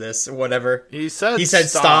don't do this or whatever. He said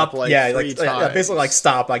stop, like, yeah, three like, times. basically like,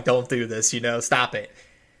 stop, like, don't do this, you know, stop it.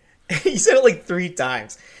 He said it like 3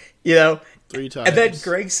 times, you know. 3 times. And then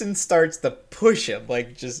Gragson starts to push him,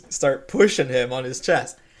 like, just start pushing him on his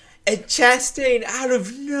chest. And Chastain, out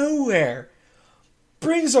of nowhere,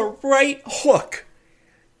 brings a right hook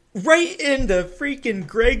right into freaking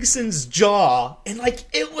Gregson's jaw. And, like,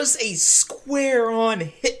 it was a square-on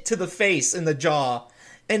hit to the face in the jaw.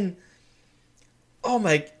 And, oh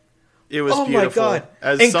my... It was beautiful. My God.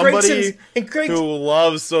 As and somebody who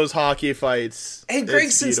loves those hockey fights. And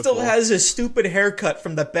Gragson still has his stupid haircut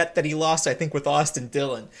from the bet that he lost, I think, with Austin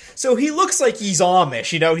Dillon. So he looks like he's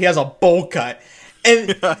Amish, you know, he has a bowl cut.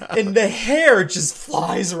 And and the hair just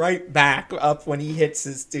flies right back up when he hits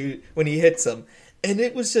him. And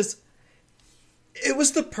it was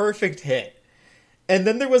the perfect hit. And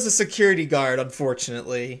then there was a security guard,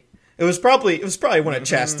 unfortunately. It was probably one of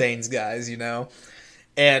Chastain's guys, you know.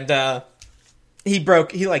 And he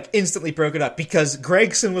instantly broke it up because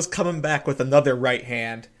Gragson was coming back with another right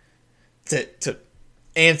hand to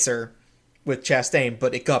answer with Chastain,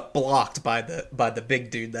 but it got blocked by the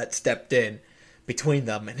big dude that stepped in between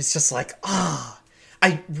them, and it's just like,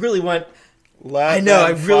 I really wanted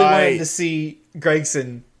to see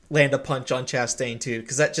Gragson land a punch on Chastain too,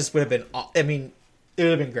 because that just would have been, I mean, it would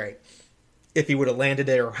have been great if he would have landed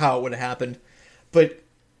it or how it would have happened, but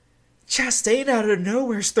Chastain out of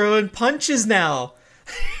nowhere's throwing punches now.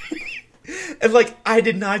 And, like, I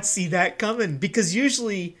did not see that coming, because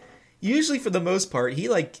usually for the most part, he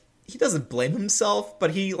doesn't blame himself,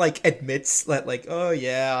 but he, like, admits that, like, oh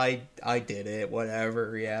yeah, I did it,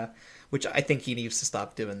 whatever, yeah. Which I think he needs to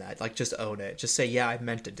stop doing that. Like, just own it. Just say, yeah, I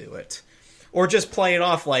meant to do it. Or just play it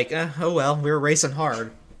off like, oh well, we were racing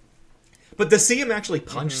hard. But to see him actually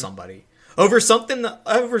punch somebody over something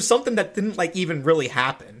that didn't, like, even really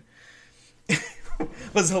happen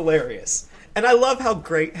was hilarious. And I love how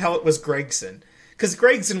it was Gragson, because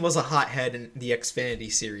Gragson was a hothead in the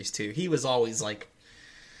Xfinity series too. He was always like,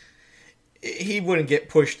 he wouldn't get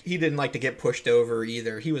pushed. He didn't like to get pushed over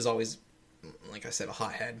either. He was always, like I said, a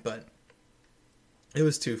hothead. But it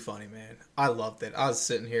was too funny, man. I loved it. I was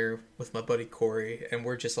sitting here with my buddy Corey, and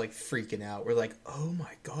we're just like freaking out. We're like, oh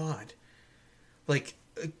my god, like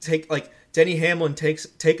Denny Hamlin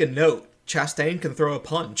take a note. Chastain can throw a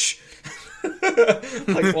punch.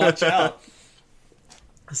 Like, watch out.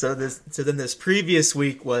 So then this previous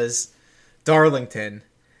week was Darlington,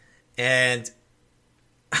 and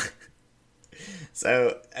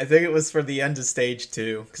so I think it was for the end of stage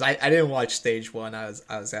 2, because I didn't watch stage 1. I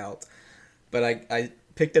was out, but I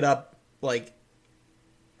picked it up like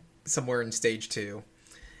somewhere in stage 2,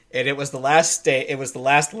 and it was the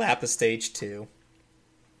last lap of stage 2,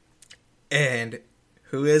 and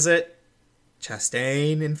who is it?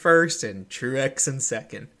 Chastain in first and Truex in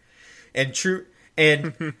second, and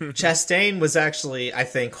Chastain was actually, I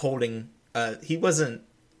think, holding. He wasn't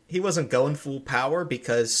going full power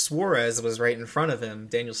because Suarez was right in front of him,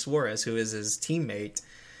 Daniel Suarez, who is his teammate,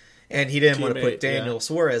 and he didn't want to put Daniel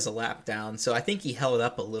Suarez a lap down. So I think he held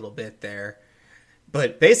up a little bit there,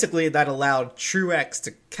 but basically that allowed Truex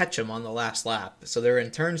to catch him on the last lap. So they're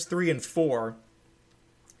in turns 3 and 4.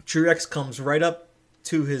 Truex comes right up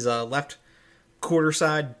to his left quarter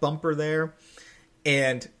side bumper there,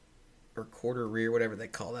 or quarter rear, whatever they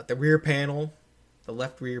call that, the rear panel, the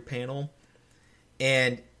left rear panel,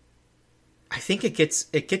 and I think it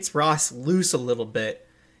gets Ross loose a little bit,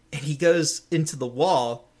 and he goes into the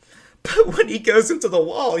wall. But when he goes into the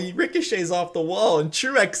wall, he ricochets off the wall, and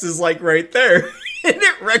Truex is like right there, and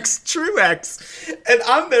it wrecks Truex. And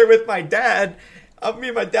I'm there with my dad. Me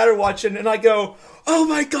and my dad are watching, and I go, "Oh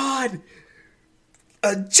my god!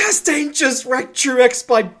 Chastain just wrecked Truex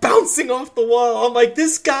by bouncing off the wall." I'm like,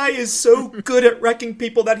 this guy is so good at wrecking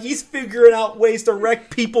people that he's figuring out ways to wreck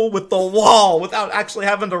people with the wall without actually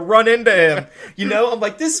having to run into him. You know, I'm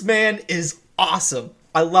like, this man is awesome.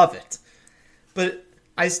 I love it. But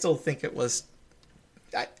I still think it was...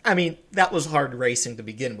 I mean, that was hard racing to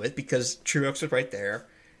begin with because Truex was right there.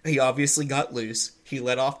 He obviously got loose. He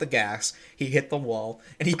let off the gas. He hit the wall.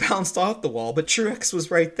 And he bounced off the wall. But Truex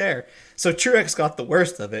was right there. So Truex got the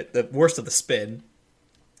worst of it. The worst of the spin.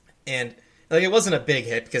 And like, it wasn't a big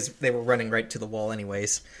hit because they were running right to the wall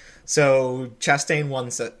anyways. So Chastain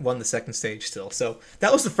won the second stage still. So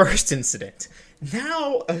that was the first incident.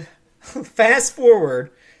 Now, fast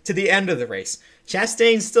forward to the end of the race.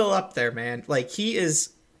 Chastain's still up there, man. Like, he's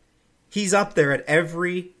up there in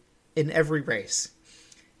every race.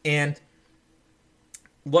 And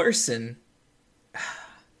Larson,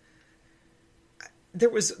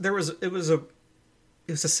 it was a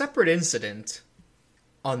separate incident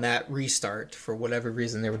on that restart. For whatever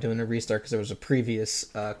reason, they were doing a restart because there was a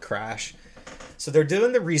previous crash. So they're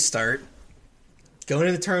doing the restart, going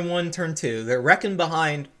into turn 1, turn 2. They're wrecking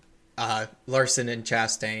behind Larson and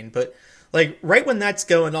Chastain, but like right when that's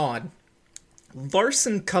going on,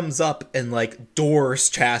 Larson comes up and like doors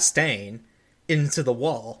Chastain into the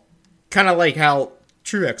wall, kind of like how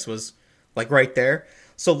Truex was like right there.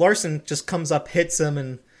 So Larson just comes up, hits him,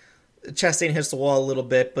 and Chastain hits the wall a little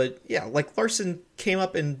bit. But yeah, like Larson came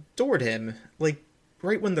up and doored him like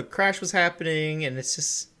right when the crash was happening, and it's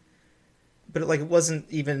just, but it wasn't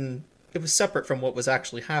even. It was separate from what was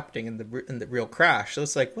actually happening in the real crash. So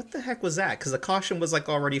it's like, what the heck was that? Because the caution was like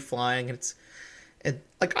already flying, and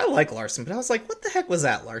like I like Larson, but I was like, what the heck was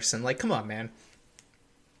that, Larson? Like, come on, man.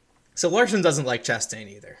 So Larson doesn't like Chastain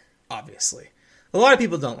either, obviously. A lot of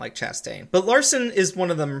people don't like Chastain. But Larson is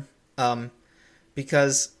one of them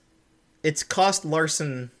because it's cost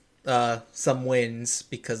Larson some wins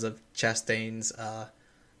because of Chastain's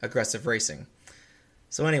aggressive racing.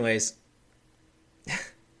 So anyways,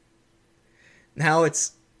 now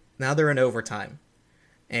they're in overtime.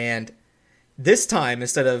 And this time,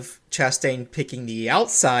 instead of Chastain picking the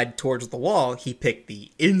outside towards the wall, he picked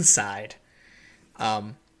the inside.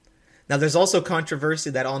 Now, there's also controversy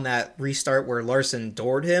that on that restart where Larson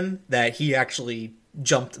doored him, that he actually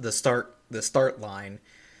jumped the start line.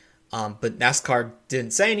 But NASCAR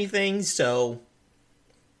didn't say anything, so,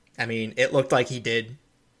 I mean, it looked like he did,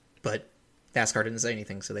 but NASCAR didn't say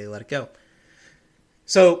anything, so they let it go.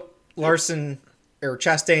 So,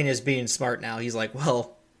 Chastain is being smart now. He's like,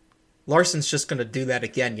 well, Larson's just going to do that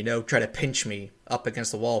again, try to pinch me up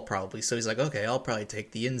against the wall probably. So he's like, okay, I'll probably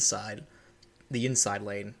take the inside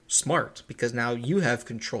lane. Smart, because now you have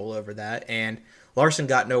control over that, and Larson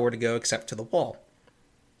got nowhere to go except to the wall.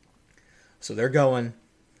 So the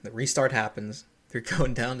restart happens, they're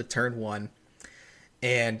going down to turn 1,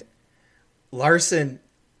 and Larson,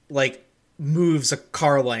 moves a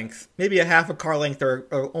car length, maybe a half a car length or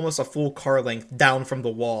almost a full car length down from the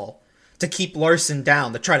wall to keep Larson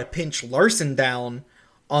down, to try to pinch Larson down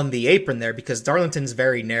on the apron there, because Darlington's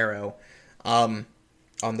very narrow on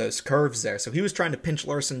those curves there. So he was trying to pinch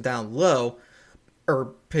Larson down low,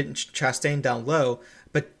 or pinch Chastain down low,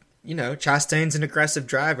 but, Chastain's an aggressive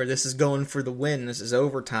driver. This is going for the win. This is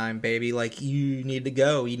overtime, baby. You need to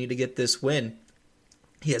go. You need to get this win.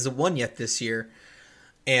 He hasn't won yet this year.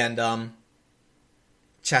 And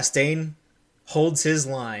Chastain holds his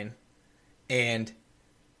line and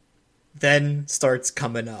then starts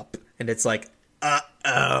coming up. And it's like,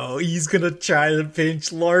 uh-oh, he's going to try to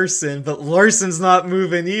pinch Larson, but Larson's not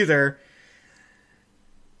moving either.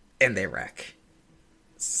 And they wreck.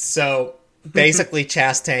 So basically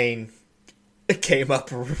Chastain came up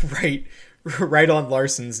right on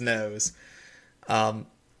Larson's nose. And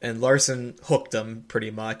Larson hooked him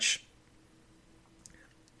pretty much.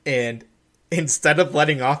 And instead of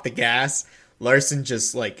letting off the gas, Larson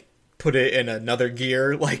just like put it in another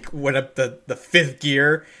gear, like went up the fifth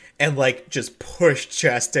gear and like just pushed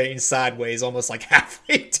Chastain sideways almost like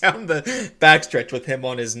halfway down the backstretch with him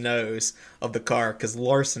on his nose of the car, because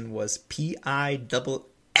Larson was PISSED.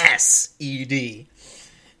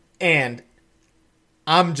 And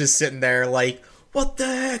I'm just sitting there like, what the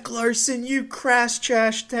heck, Larson? You crashed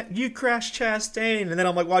Chastain. And then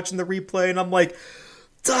I'm like watching the replay and I'm like,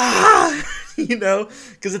 ah! You know,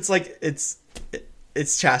 because it's like it's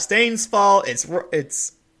Chastain's fault.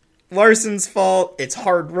 It's Larson's fault. It's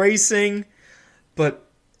hard racing, but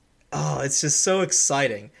it's just so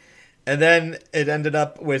exciting. And then it ended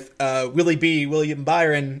up with William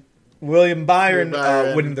Byron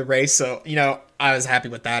winning the race. So, you know, I was happy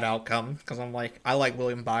with that outcome because I'm like, I like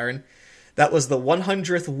William Byron. That was the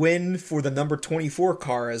 100th win for the number 24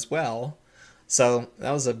 car as well. So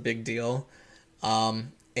that was a big deal.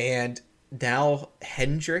 And now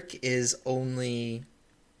Hendrick is only...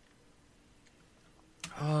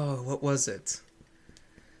 what was it?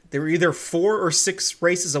 They were either 4 or 6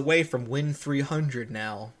 races away from win 300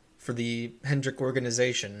 now for the Hendrick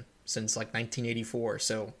organization since like 1984.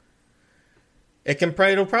 So it'll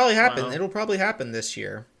probably happen. Wow. It'll probably happen this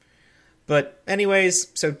year. But anyways,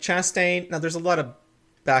 so Chastain, now there's a lot of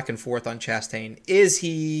back and forth on Chastain.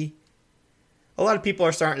 A lot of people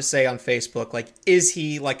are starting to say on Facebook, like, is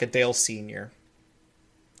he like a Dale Sr.?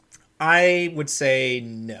 I would say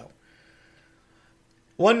no.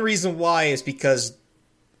 One reason why is because,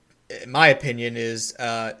 in my opinion, is,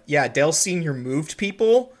 Dale Sr. moved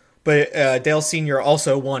people, but Dale Sr.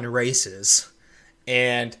 also won races.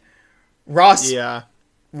 And Ross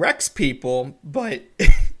wrecks people, but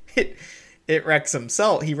it wrecks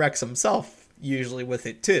himself. He wrecks himself usually with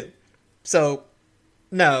it too. So,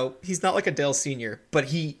 no, he's not like a Dale Sr., but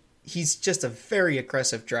he's just a very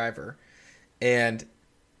aggressive driver. And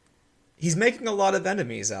he's making a lot of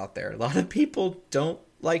enemies out there. A lot of people don't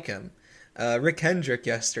like him. Rick Hendrick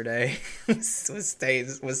yesterday was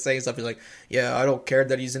saying something like, yeah, I don't care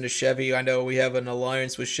that he's in a Chevy. I know we have an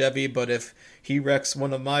alliance with Chevy, but if he wrecks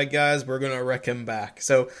one of my guys, we're going to wreck him back.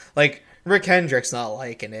 So, like, Rick Hendrick's not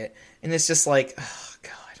liking it. And it's just like, oh,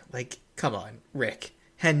 God, like, come on, Rick.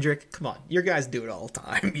 Hendrick, come on. Your guys do it all the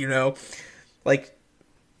time, you know? Like,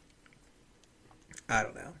 I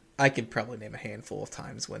don't know. I could probably name a handful of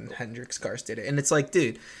times when Hendrick's cars did it. And it's like,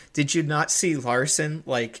 dude, did you not see Larson,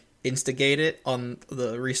 like, instigate it on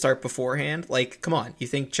the restart beforehand? Like, come on. You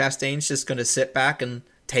think Chastain's just going to sit back and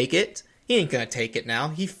take it? He ain't going to take it now.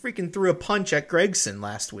 He freaking threw a punch at Gregson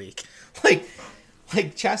last week. Like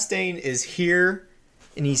Chastain is here,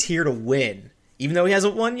 and he's here to win. Even though he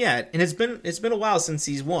hasn't won yet. And it's been a while since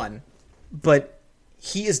he's won. But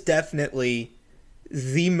he is definitely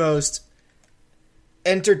the most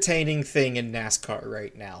entertaining thing in NASCAR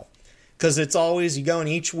right now. Because it's always, you go in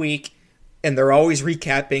each week, and they're always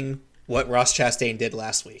recapping what Ross Chastain did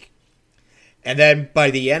last week. And then by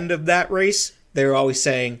the end of that race, they're always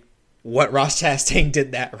saying what Ross Chastain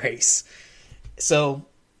did that race. So,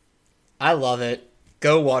 I love it.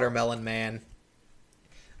 Go Watermelon Man.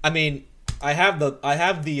 I mean, I have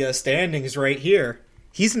the standings right here.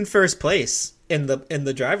 He's in first place in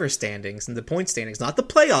the driver's standings, in the point standings, not the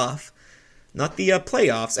playoffs.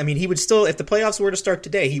 I mean, he would still, if the playoffs were to start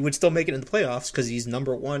today, he would still make it in the playoffs because he's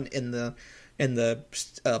number one in the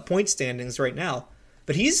point standings right now.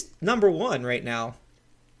 But he's number one right now.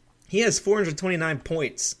 He has 429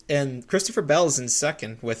 points, and Christopher Bell's in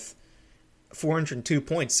second with 402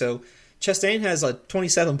 points. So Chastain has a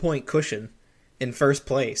 27-point cushion in first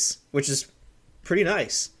place, which is pretty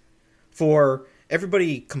nice. For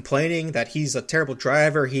everybody complaining that he's a terrible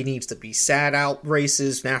driver, he needs to be sat out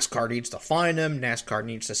races, NASCAR needs to find him, NASCAR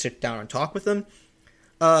needs to sit down and talk with him,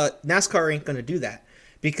 NASCAR ain't going to do that.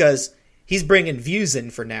 Because he's bringing views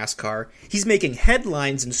in for NASCAR, he's making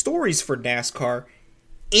headlines and stories for NASCAR,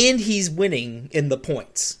 and he's winning in the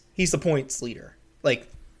points. He's the points leader. Like,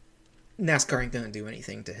 NASCAR ain't going to do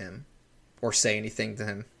anything to him. Or say anything to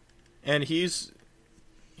him. And he's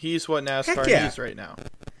what NASCAR needs right now.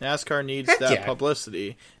 NASCAR needs Heck that yeah.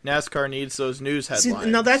 publicity. NASCAR needs those news headlines. See,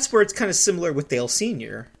 now that's where it's kind of similar with Dale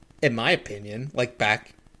Sr., in my opinion. Like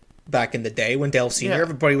back in the day when Dale Sr.,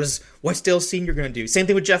 everybody was, what's Dale Sr. going to do? Same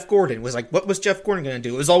thing with Jeff Gordon. It was like, what was Jeff Gordon going to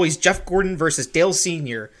do? It was always Jeff Gordon versus Dale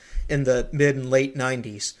Sr. in the mid and late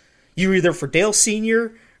 90s. You were either for Dale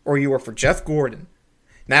Sr. or you were for Jeff Gordon.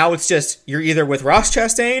 Now it's just, you're either with Ross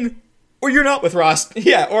Chastain or you're not with Ross.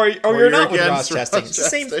 Yeah, or you're not with Ross Chastain. It's the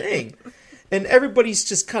same thing. And everybody's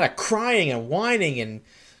just kind of crying and whining and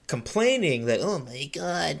complaining that, oh my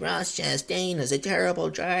God, Ross Chastain is a terrible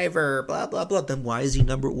driver, blah, blah, blah. Then why is he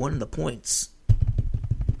number one in the points?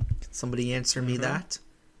 Can somebody answer me that?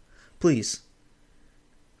 Please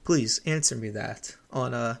answer me that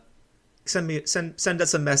on send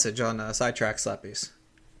us a message on Sidetrack Slappies.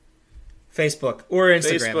 Facebook or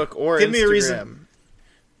Instagram. Give me a reason.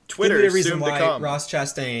 Twitter, give me a reason soon why to come. Ross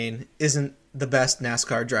Chastain isn't the best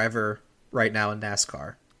NASCAR driver right now in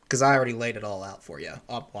NASCAR, because I already laid it all out for you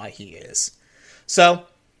on why he is. So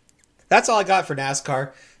that's all I got for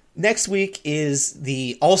NASCAR. Next week is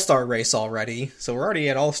the All-Star race already, so we're already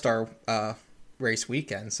at All-Star race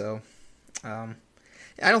weekend. So I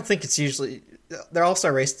don't think it's usually their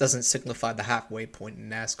All-Star race doesn't signify the halfway point in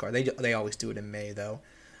NASCAR. They always do it in May though,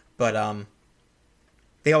 but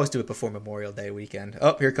they always do it before Memorial Day weekend.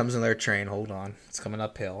 Oh, here comes another train. Hold on, it's coming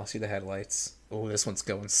uphill. I see the headlights. Oh, this one's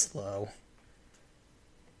going slow.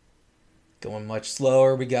 Going much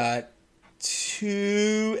slower. We got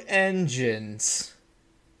 2 engines.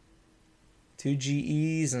 2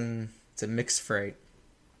 GEs, and it's a mixed freight.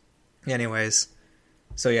 Anyways,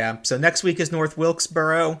 so next week is North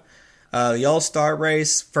Wilkesboro. The All-Star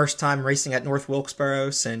race, first time racing at North Wilkesboro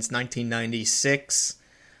since 1996.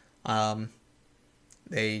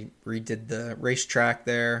 They redid the racetrack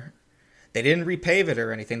there. They didn't repave it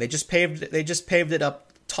or anything. They just paved it up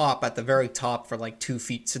top at the very top for like 2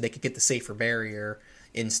 feet so they could get the safer barrier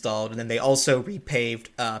installed, and then they also repaved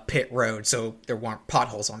pit road so there weren't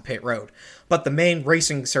potholes on pit road. But the main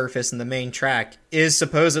racing surface and the main track is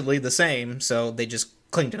supposedly the same, so they just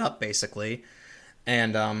cleaned it up basically.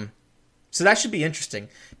 And so that should be interesting,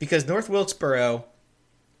 because North Wilkesboro,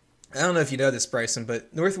 I don't know if you know this, Bryson,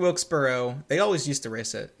 but North Wilkesboro, they always used to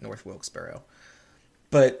race at North Wilkesboro.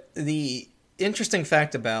 But the interesting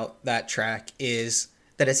fact about that track is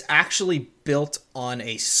that it's actually built on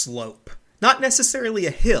a slope. Not necessarily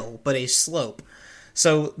a hill, but a slope.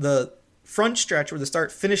 So the front stretch, where the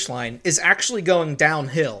start-finish line, is actually going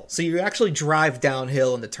downhill. So you actually drive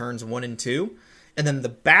downhill into turns 1 and 2. And then the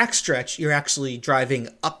back stretch, you're actually driving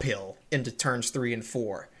uphill into turns 3 and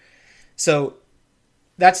 4. So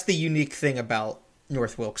that's the unique thing about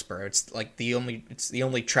North Wilkesboro. It's like the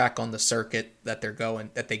only track on the circuit that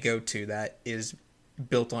they go to that is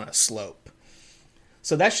built on a slope.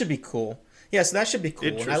 So that should be cool. Yeah, so that should be cool.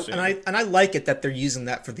 Interesting. And I like it that they're using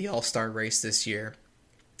that for the All-Star race this year.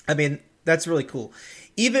 I mean, that's really cool.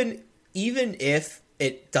 Even if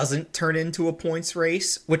it doesn't turn into a points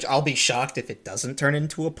race, which I'll be shocked if it doesn't turn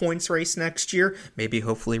into a points race next year, maybe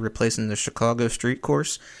hopefully replacing the Chicago street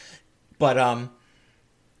course. But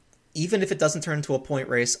even if it doesn't turn into a point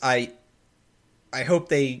race, I hope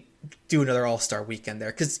they do another All-Star weekend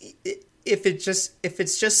there, because if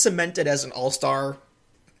it's just cemented as an All-Star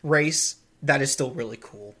race, that is still really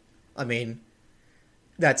cool. I mean,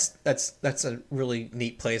 that's a really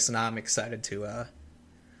neat place, and I'm excited to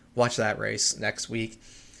watch that race next week.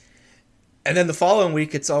 And then the following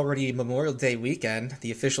week, it's already Memorial Day weekend, the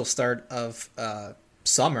official start of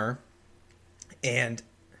summer, and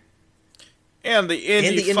the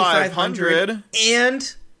Indy 500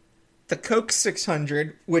 and the Coke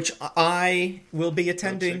 600, which I will be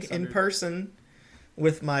attending in person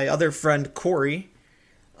with my other friend Corey.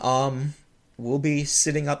 We'll be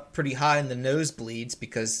sitting up pretty high in the nosebleeds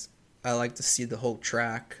because I like to see the whole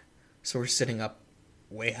track. So we're sitting up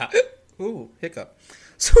way high. Ooh, hiccup.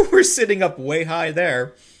 So we're sitting up way high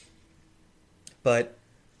there. But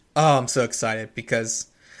I'm so excited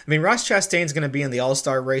because, I mean, Ross Chastain's going to be in the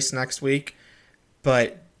All-Star race next week.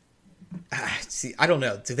 But see, I don't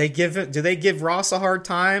know. Do they give Ross a hard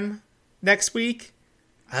time next week?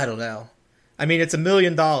 I don't know. I mean, it's $1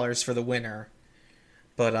 million for the winner.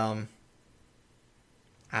 But I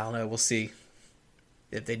don't know. We'll see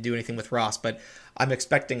if they do anything with Ross. But I'm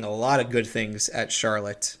expecting a lot of good things at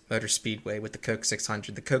Charlotte Motor Speedway with the Coke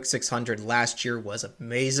 600. The Coke 600 last year was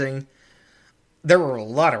amazing. There were a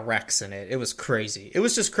lot of wrecks in it. It was crazy. It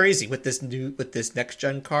was just crazy with this next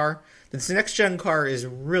gen car. This next gen car is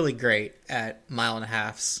really great at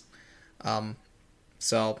 1.5 miles.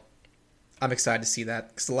 So I'm excited to see that,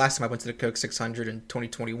 because the last time I went to the Coke 600 in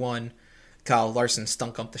 2021, Kyle Larson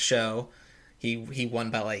stunk up the show. He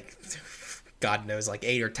won by like God knows, like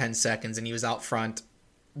 8 or 10 seconds, and he was out front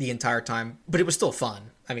the entire time. But it was still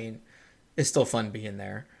fun. I mean, it's still fun being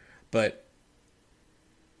there. But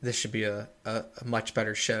this should be a much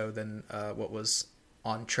better show than what was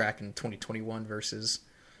on track in 2021 versus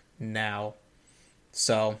now.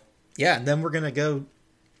 So, yeah, and then we're going to go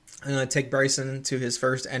take Bryson to his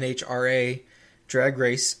first NHRA drag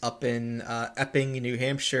race up in Epping, New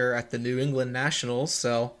Hampshire at the New England Nationals.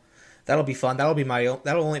 So that'll be fun.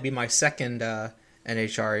 That'll only be my second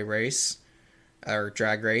NHRA race or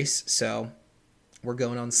drag race. So we're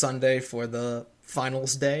going on Sunday for the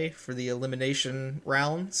finals day for the elimination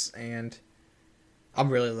rounds, and I'm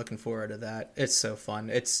really looking forward to that. It's so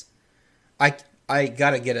fun. I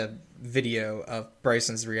gotta get a video of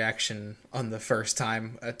Bryson's reaction on the first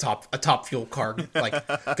time a top fuel car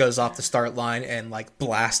like goes off the start line and like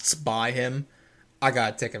blasts by him. I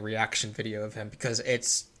gotta take a reaction video of him because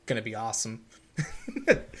it's gonna be awesome.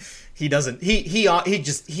 He doesn't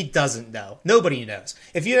know. Nobody knows.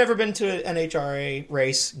 If you've ever been to an NHRA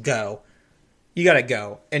race, go. You gotta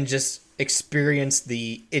go and just experience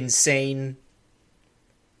the insane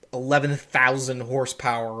 11,000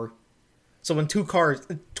 horsepower. So when two cars,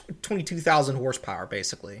 22,000 horsepower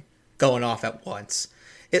basically, going off at once.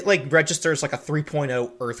 It like registers like a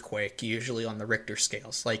 3.0 earthquake usually on the Richter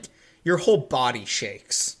scales. Like your whole body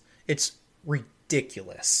shakes. It's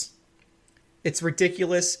ridiculous. It's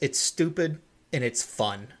ridiculous, it's stupid, and it's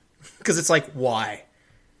fun. Because it's like, why?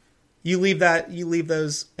 You leave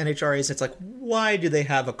those NHRAs, it's like, why do they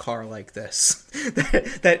have a car like this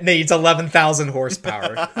that needs 11,000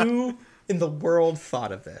 horsepower? Who in the world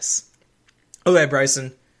thought of this? Okay,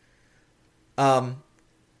 Bryson.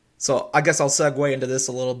 So I guess I'll segue into this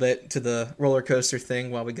a little bit to the roller coaster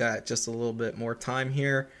thing while we got just a little bit more time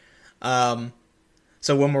here.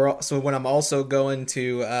 So when I'm also going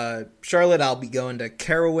to Charlotte, I'll be going to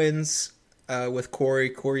Carowinds with Corey.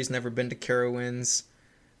 Corey's never been to Carowinds.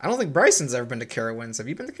 I don't think Bryson's ever been to Carowinds. Have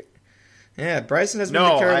you been to? Yeah, Bryson has been to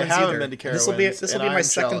Carowinds either. No, I haven't been to Carowinds. This will be my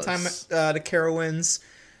second time to Carowinds.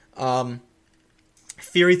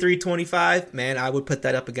 Fury 325, man, I would put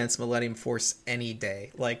that up against Millennium Force any day.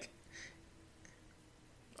 Like,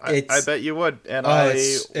 I bet you would, and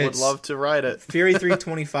I would love to ride it. Fury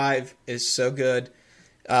 325 is so good.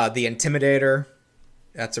 The Intimidator,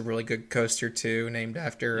 that's a really good coaster too, named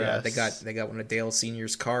after yes. They got one of Dale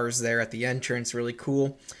Senior's cars there at the entrance, really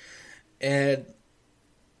cool. And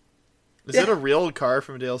is it a real car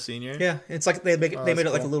from Dale Senior? Yeah, it's like they made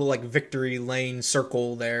it like a little like victory lane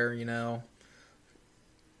circle there, you know,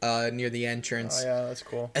 near the entrance. Oh yeah, that's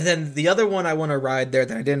cool. And then the other one I want to ride there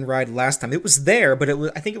that I didn't ride last time. It was there, but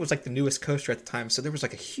I think it was like the newest coaster at the time, so there was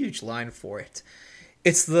like a huge line for it.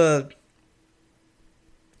 It's the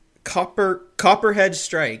Copperhead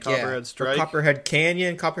Strike, Strike, or Copperhead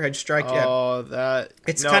Canyon, Copperhead Strike. Yeah. Oh, that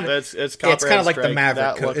it's kind of like the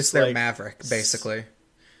Maverick. It's their Maverick, basically.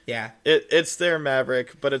 Yeah, it's their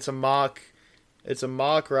Maverick, but it's a mock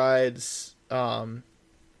rides. Oh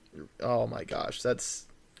my gosh, that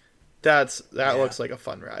looks like a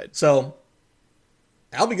fun ride. So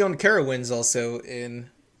I'll be going to Carowinds also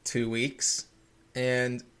in 2 weeks,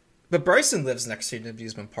 but Bryson lives next to an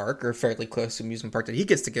amusement park, or fairly close to an amusement park that he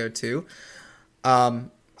gets to go to. I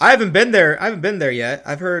haven't been there yet.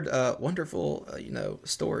 I've heard wonderful,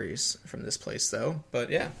 stories from this place, though. But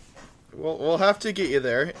yeah, we'll have to get you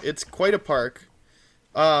there. It's quite a park.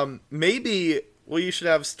 Maybe you should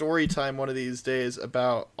have story time one of these days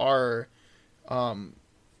about our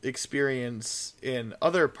experience in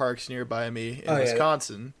other parks nearby me in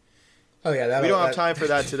Wisconsin. Oh yeah, we don't have time for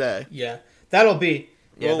that today. Yeah, that'll be.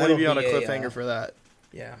 We'll leave you on a cliffhanger for that.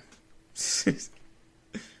 Yeah.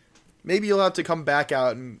 Maybe you'll have to come back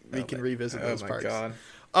out and we can revisit those parks.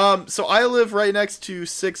 God. So I live right next to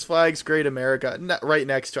Six Flags Great America. Not right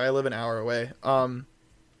next to. I live an hour away.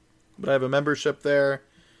 But I have a membership there.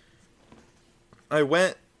 I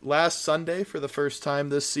went last Sunday for the first time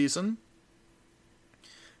this season.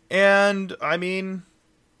 And, I mean,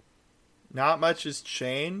 not much has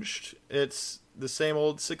changed. It's the same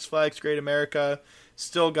old Six Flags Great America.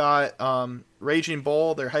 Still got Raging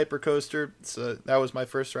Bull, their hypercoaster. So that was my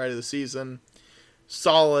first ride of the season.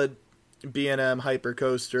 Solid B&M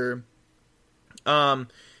hypercoaster.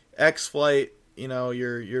 X-Flight,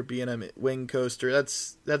 your B&M wing coaster.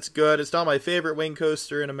 That's good. It's not my favorite wing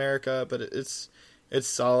coaster in America, but it's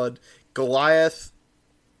solid. Goliath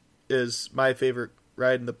is my favorite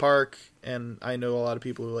ride in the park, and I know a lot of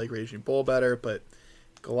people who like Raging Bull better, but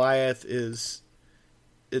Goliath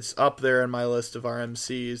it's up there in my list of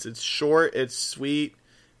RMCs. It's short, it's sweet,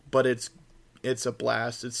 but it's a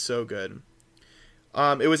blast. It's so good.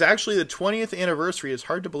 It was actually the 20th anniversary. It's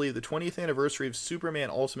hard to believe, the 20th anniversary of Superman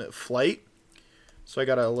Ultimate Flight. So I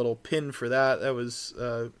got a little pin for that. That was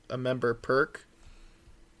a member perk.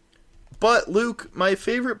 But Luke, my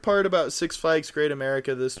favorite part about Six Flags Great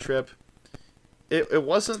America this trip, it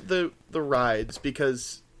wasn't the rides,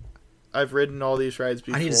 because I've ridden all these rides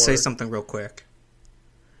before. I need to say something real quick.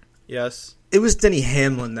 Yes. It was Denny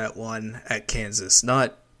Hamlin that won at Kansas,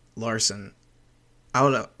 not Larson. I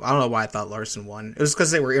don't know why I thought Larson won. It was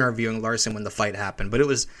because they were interviewing Larson when the fight happened, but it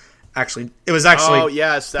was actually. Oh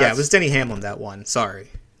yes, yeah, it was Denny Hamlin that won. Sorry,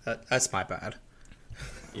 that's my bad.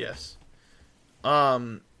 Yes.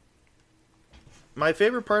 My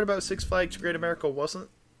favorite part about Six Flags Great America wasn't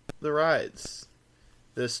the rides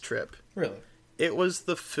this trip. Really? It was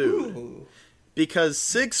the food. Ooh. Because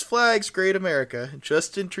Six Flags Great America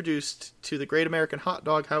just introduced to the Great American Hot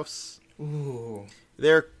Dog House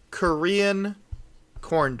their Korean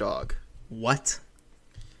corn dog. What?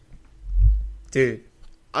 Dude.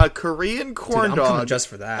 A Korean corn I'm dog. coming just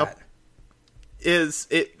for that.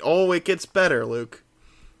 It gets better, Luke.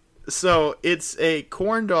 So it's a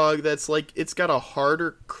corn dog that's like, it's got a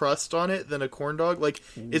harder crust on it than a corn dog. Like,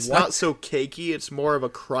 it's not so cakey, it's more of a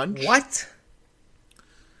crunch. What?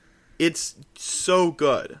 It's so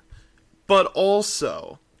good. But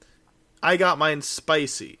also, I got mine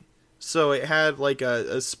spicy. So it had like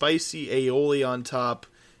a spicy aioli on top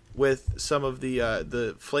with some of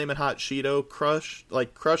the Flamin' Hot Cheeto crushed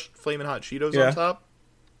Flamin' Hot Cheetos on top.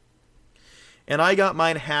 And I got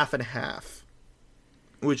mine half and half,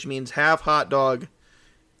 which means half hot dog,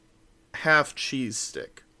 half cheese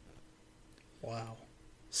stick. Wow.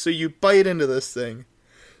 So you bite into this thing,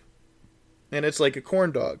 and it's like a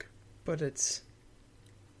corn dog. But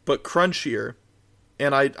crunchier.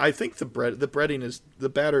 And I think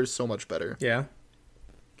the batter is so much better. Yeah.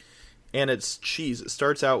 And it's cheese. It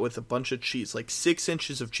starts out with a bunch of cheese, like 6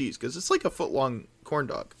 inches of cheese, because it's like a foot-long corn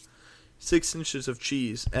dog. 6 inches of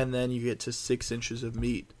cheese, and then you get to 6 inches of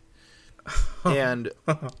meat. And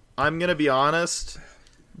I'm going to be honest,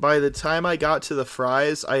 by the time I got to the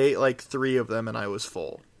fries, I ate like 3 of them and I was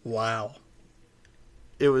full. Wow.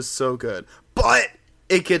 It was so good. But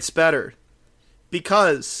it gets better,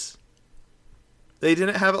 because they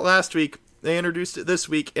didn't have it last week. They introduced it this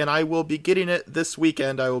week, and I will be getting it this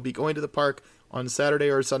weekend. I will be going to the park on Saturday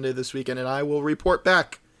or Sunday this weekend, and I will report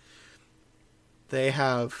back. They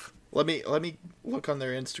have... Let me look on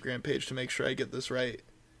their Instagram page to make sure I get this right.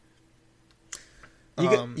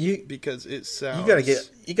 Because it sounds...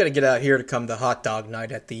 You gotta get out here to come to hot dog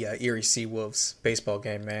night at the Erie Seawolves baseball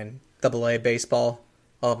game, man. AA baseball.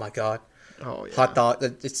 Oh my god. Oh yeah. Hot dog.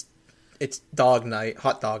 It's dog night,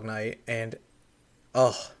 hot dog night, and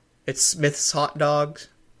it's Smith's hot dogs.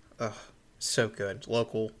 Oh, so good.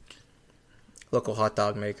 Local hot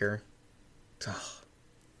dog maker.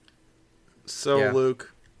 So yeah.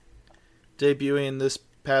 Luke, debuting this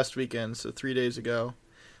past weekend, so 3 days ago,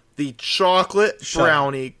 the chocolate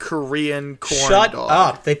brownie Korean corn dog. Shut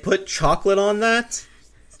up! They put chocolate on that?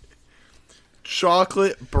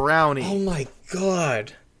 Chocolate brownie. Oh my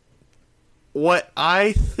god! What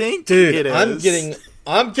I think it is,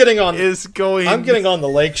 I'm getting on the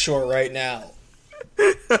lakeshore right now,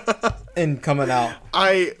 and coming out.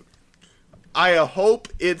 I hope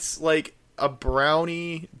it's like a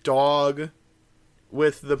brownie dog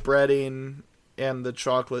with the breading and the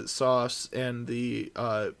chocolate sauce and the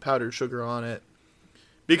powdered sugar on it.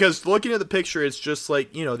 Because looking at the picture, it's just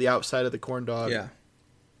like, the outside of the corn dog. Yeah.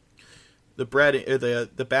 The bread,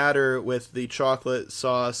 the batter with the chocolate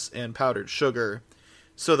sauce and powdered sugar.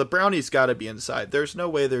 So the brownie's got to be inside. There's no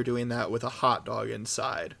way they're doing that with a hot dog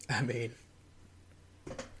inside. I mean,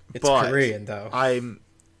 it's Korean though.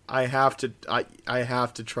 I have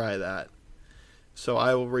to try that. So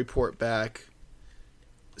I will report back.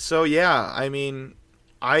 So yeah, I mean,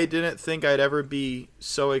 I didn't think I'd ever be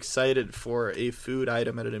so excited for a food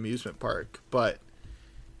item at an amusement park, but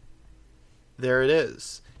there it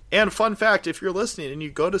is. And fun fact, if you're listening and you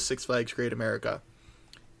go to Six Flags Great America,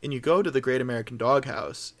 and you go to the Great American Dog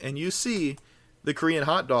House, and you see the Korean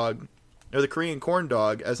hot dog, or the Korean corn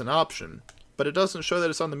dog as an option, but it doesn't show that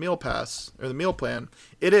it's on the meal pass, or the meal plan,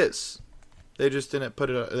 it is. They just didn't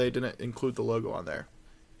they didn't include the logo on there.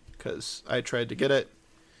 Because I tried to get it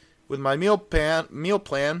with my meal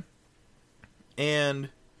plan, and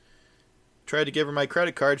tried to give her my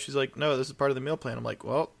credit card. She's like, no, this is part of the meal plan. I'm like,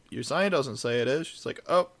 well, your sign doesn't say it is. She's like,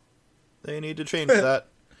 oh, they need to change that.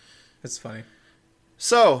 That's funny.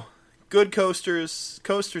 So, good coasters.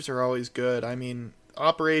 Coasters are always good. I mean,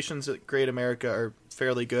 operations at Great America are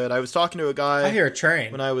fairly good. I was talking to a guy. I hear a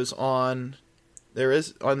train. When I was on... There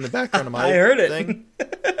is, on the background of my I heard it. thing.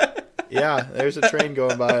 Yeah, there's a train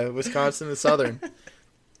going by. Wisconsin and Southern.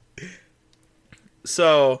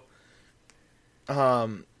 So,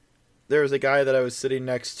 there was a guy that I was sitting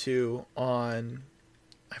next to on,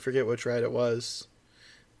 I forget which ride it was,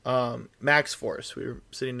 Max Force. We were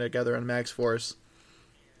sitting together on Max Force,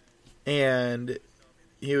 and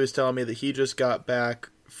he was telling me that he just got back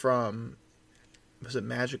from, was it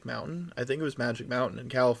Magic Mountain? I think it was Magic Mountain in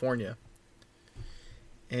California.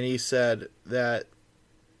 And he said that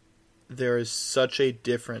there is such a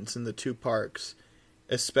difference in the two parks,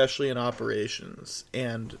 especially in operations,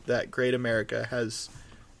 and that Great America has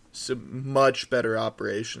some much better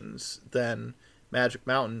operations than Magic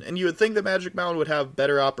Mountain. And you would think that Magic Mountain would have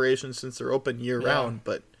better operations since they're open year-round,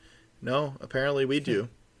 but no, apparently we do.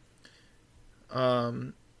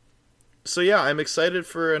 So yeah, I'm excited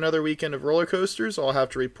for another weekend of roller coasters. I'll have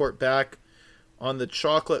to report back on the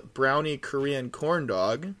chocolate brownie Korean corn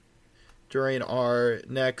dog during our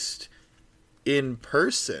next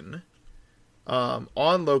in-person,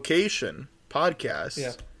 on location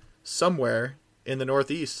podcast somewhere in the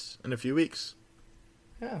Northeast in a few weeks.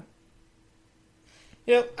 Yeah.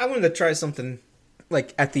 You know, I wanted to try something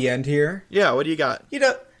like at the end here. Yeah, what do you got? You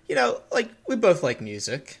know, like we both like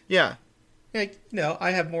music. Yeah. Like, you know,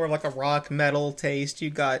 I have more of like a rock metal taste. You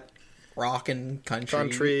got rock and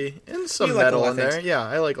country. And some metal in there. Yeah,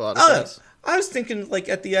 I like a lot of things. I was thinking, like,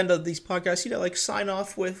 at the end of these podcasts, you know, like, sign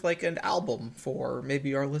off with, like, an album for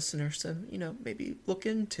maybe our listeners to, you know, maybe look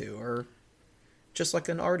into, or just, like,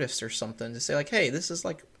 an artist or something to say, like, hey, this is,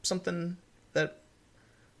 like, something that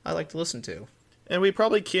I like to listen to. And we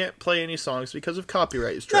probably can't play any songs because of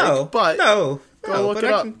copyright strike. Go look it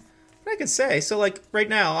up. I can say, so, like, right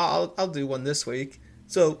now, I'll do one this week.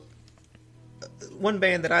 So, one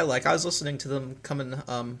band that I like, I was listening to them coming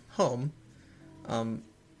home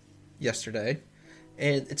yesterday,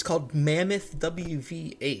 and it's called Mammoth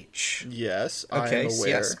WVH. Yes, okay, I am aware.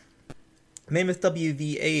 Yes. Mammoth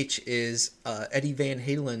WVH is Eddie Van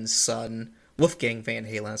Halen's son, Wolfgang Van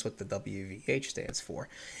Halen. That's what the WVH stands for.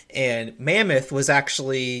 And Mammoth was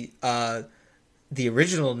actually the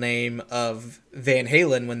original name of Van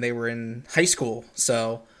Halen when they were in high school.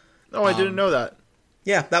 So, I didn't know that.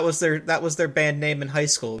 Yeah, that was their band name in high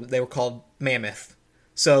school. They were called Mammoth.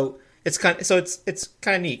 So it's kind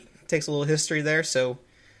of neat. Takes a little history there. So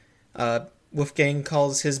Wolfgang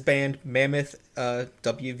calls his band Mammoth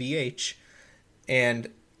WVH, and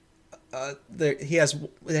they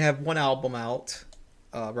have one album out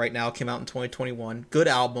right now. It came out in 2021. Good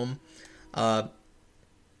album.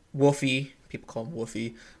 Wolfie, people call him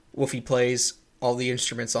Wolfie. Wolfie plays all the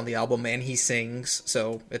instruments on the album, and he sings.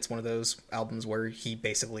 So it's one of those albums where he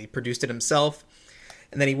basically produced it himself.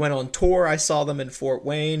 And then he went on tour. I saw them in Fort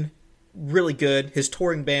Wayne. Really good. His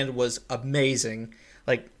touring band was amazing.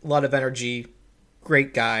 Like, a lot of energy.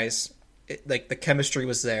 Great guys. Like, the chemistry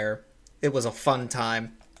was there. It was a fun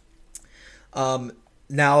time.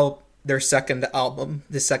 Now, their second album,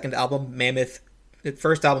 Mammoth. The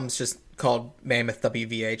first album is just called Mammoth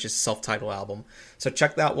WVH. It's a self-titled album. So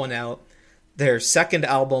check that one out. Their second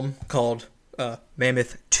album, called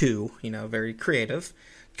Mammoth 2, you know, very creative.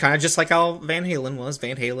 Kind of just like how Van Halen was.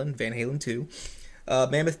 Van Halen 2.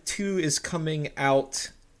 Mammoth 2 is coming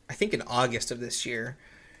out, I think, in August of this year.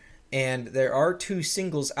 And there are 2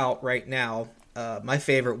 singles out right now. My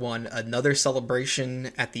favorite one, Another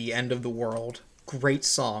Celebration at the End of the World. Great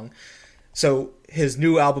song. So his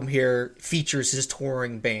new album here features his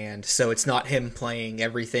touring band. So it's not him playing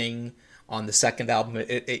everything on the second album.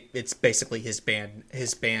 It's basically his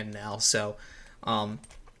band now. So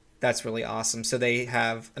that's really awesome. So they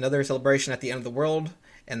have Another Celebration at the End of the World.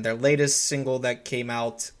 And their latest single that came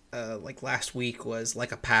out like last week was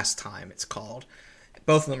Like a Pastime, it's called.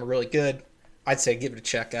 Both of them are really good. I'd say give it a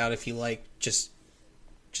check out if you like just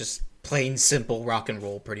plain simple rock and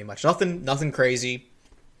roll, pretty much. Nothing crazy,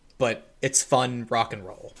 but it's fun rock and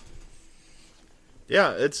roll.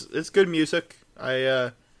 Yeah, it's good music.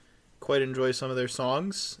 I quite enjoy some of their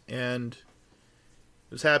songs, and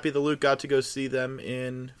was happy that Luke got to go see them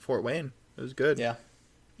in Fort Wayne. It was good. Yeah.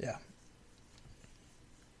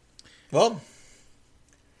 Well,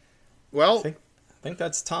 I think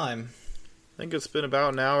that's time. I think it's been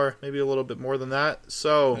about an hour, maybe a little bit more than that.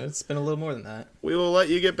 So it's been a little more than that. We will let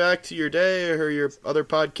you get back to your day or your other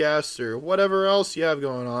podcasts or whatever else you have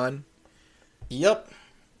going on. Yep.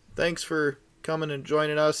 Thanks for coming and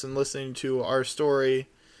joining us and listening to our story,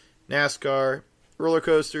 NASCAR, roller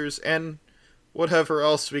coasters, and whatever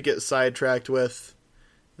else we get sidetracked with.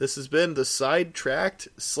 This has been the Sidetracked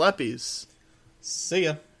Sleppies. See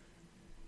ya.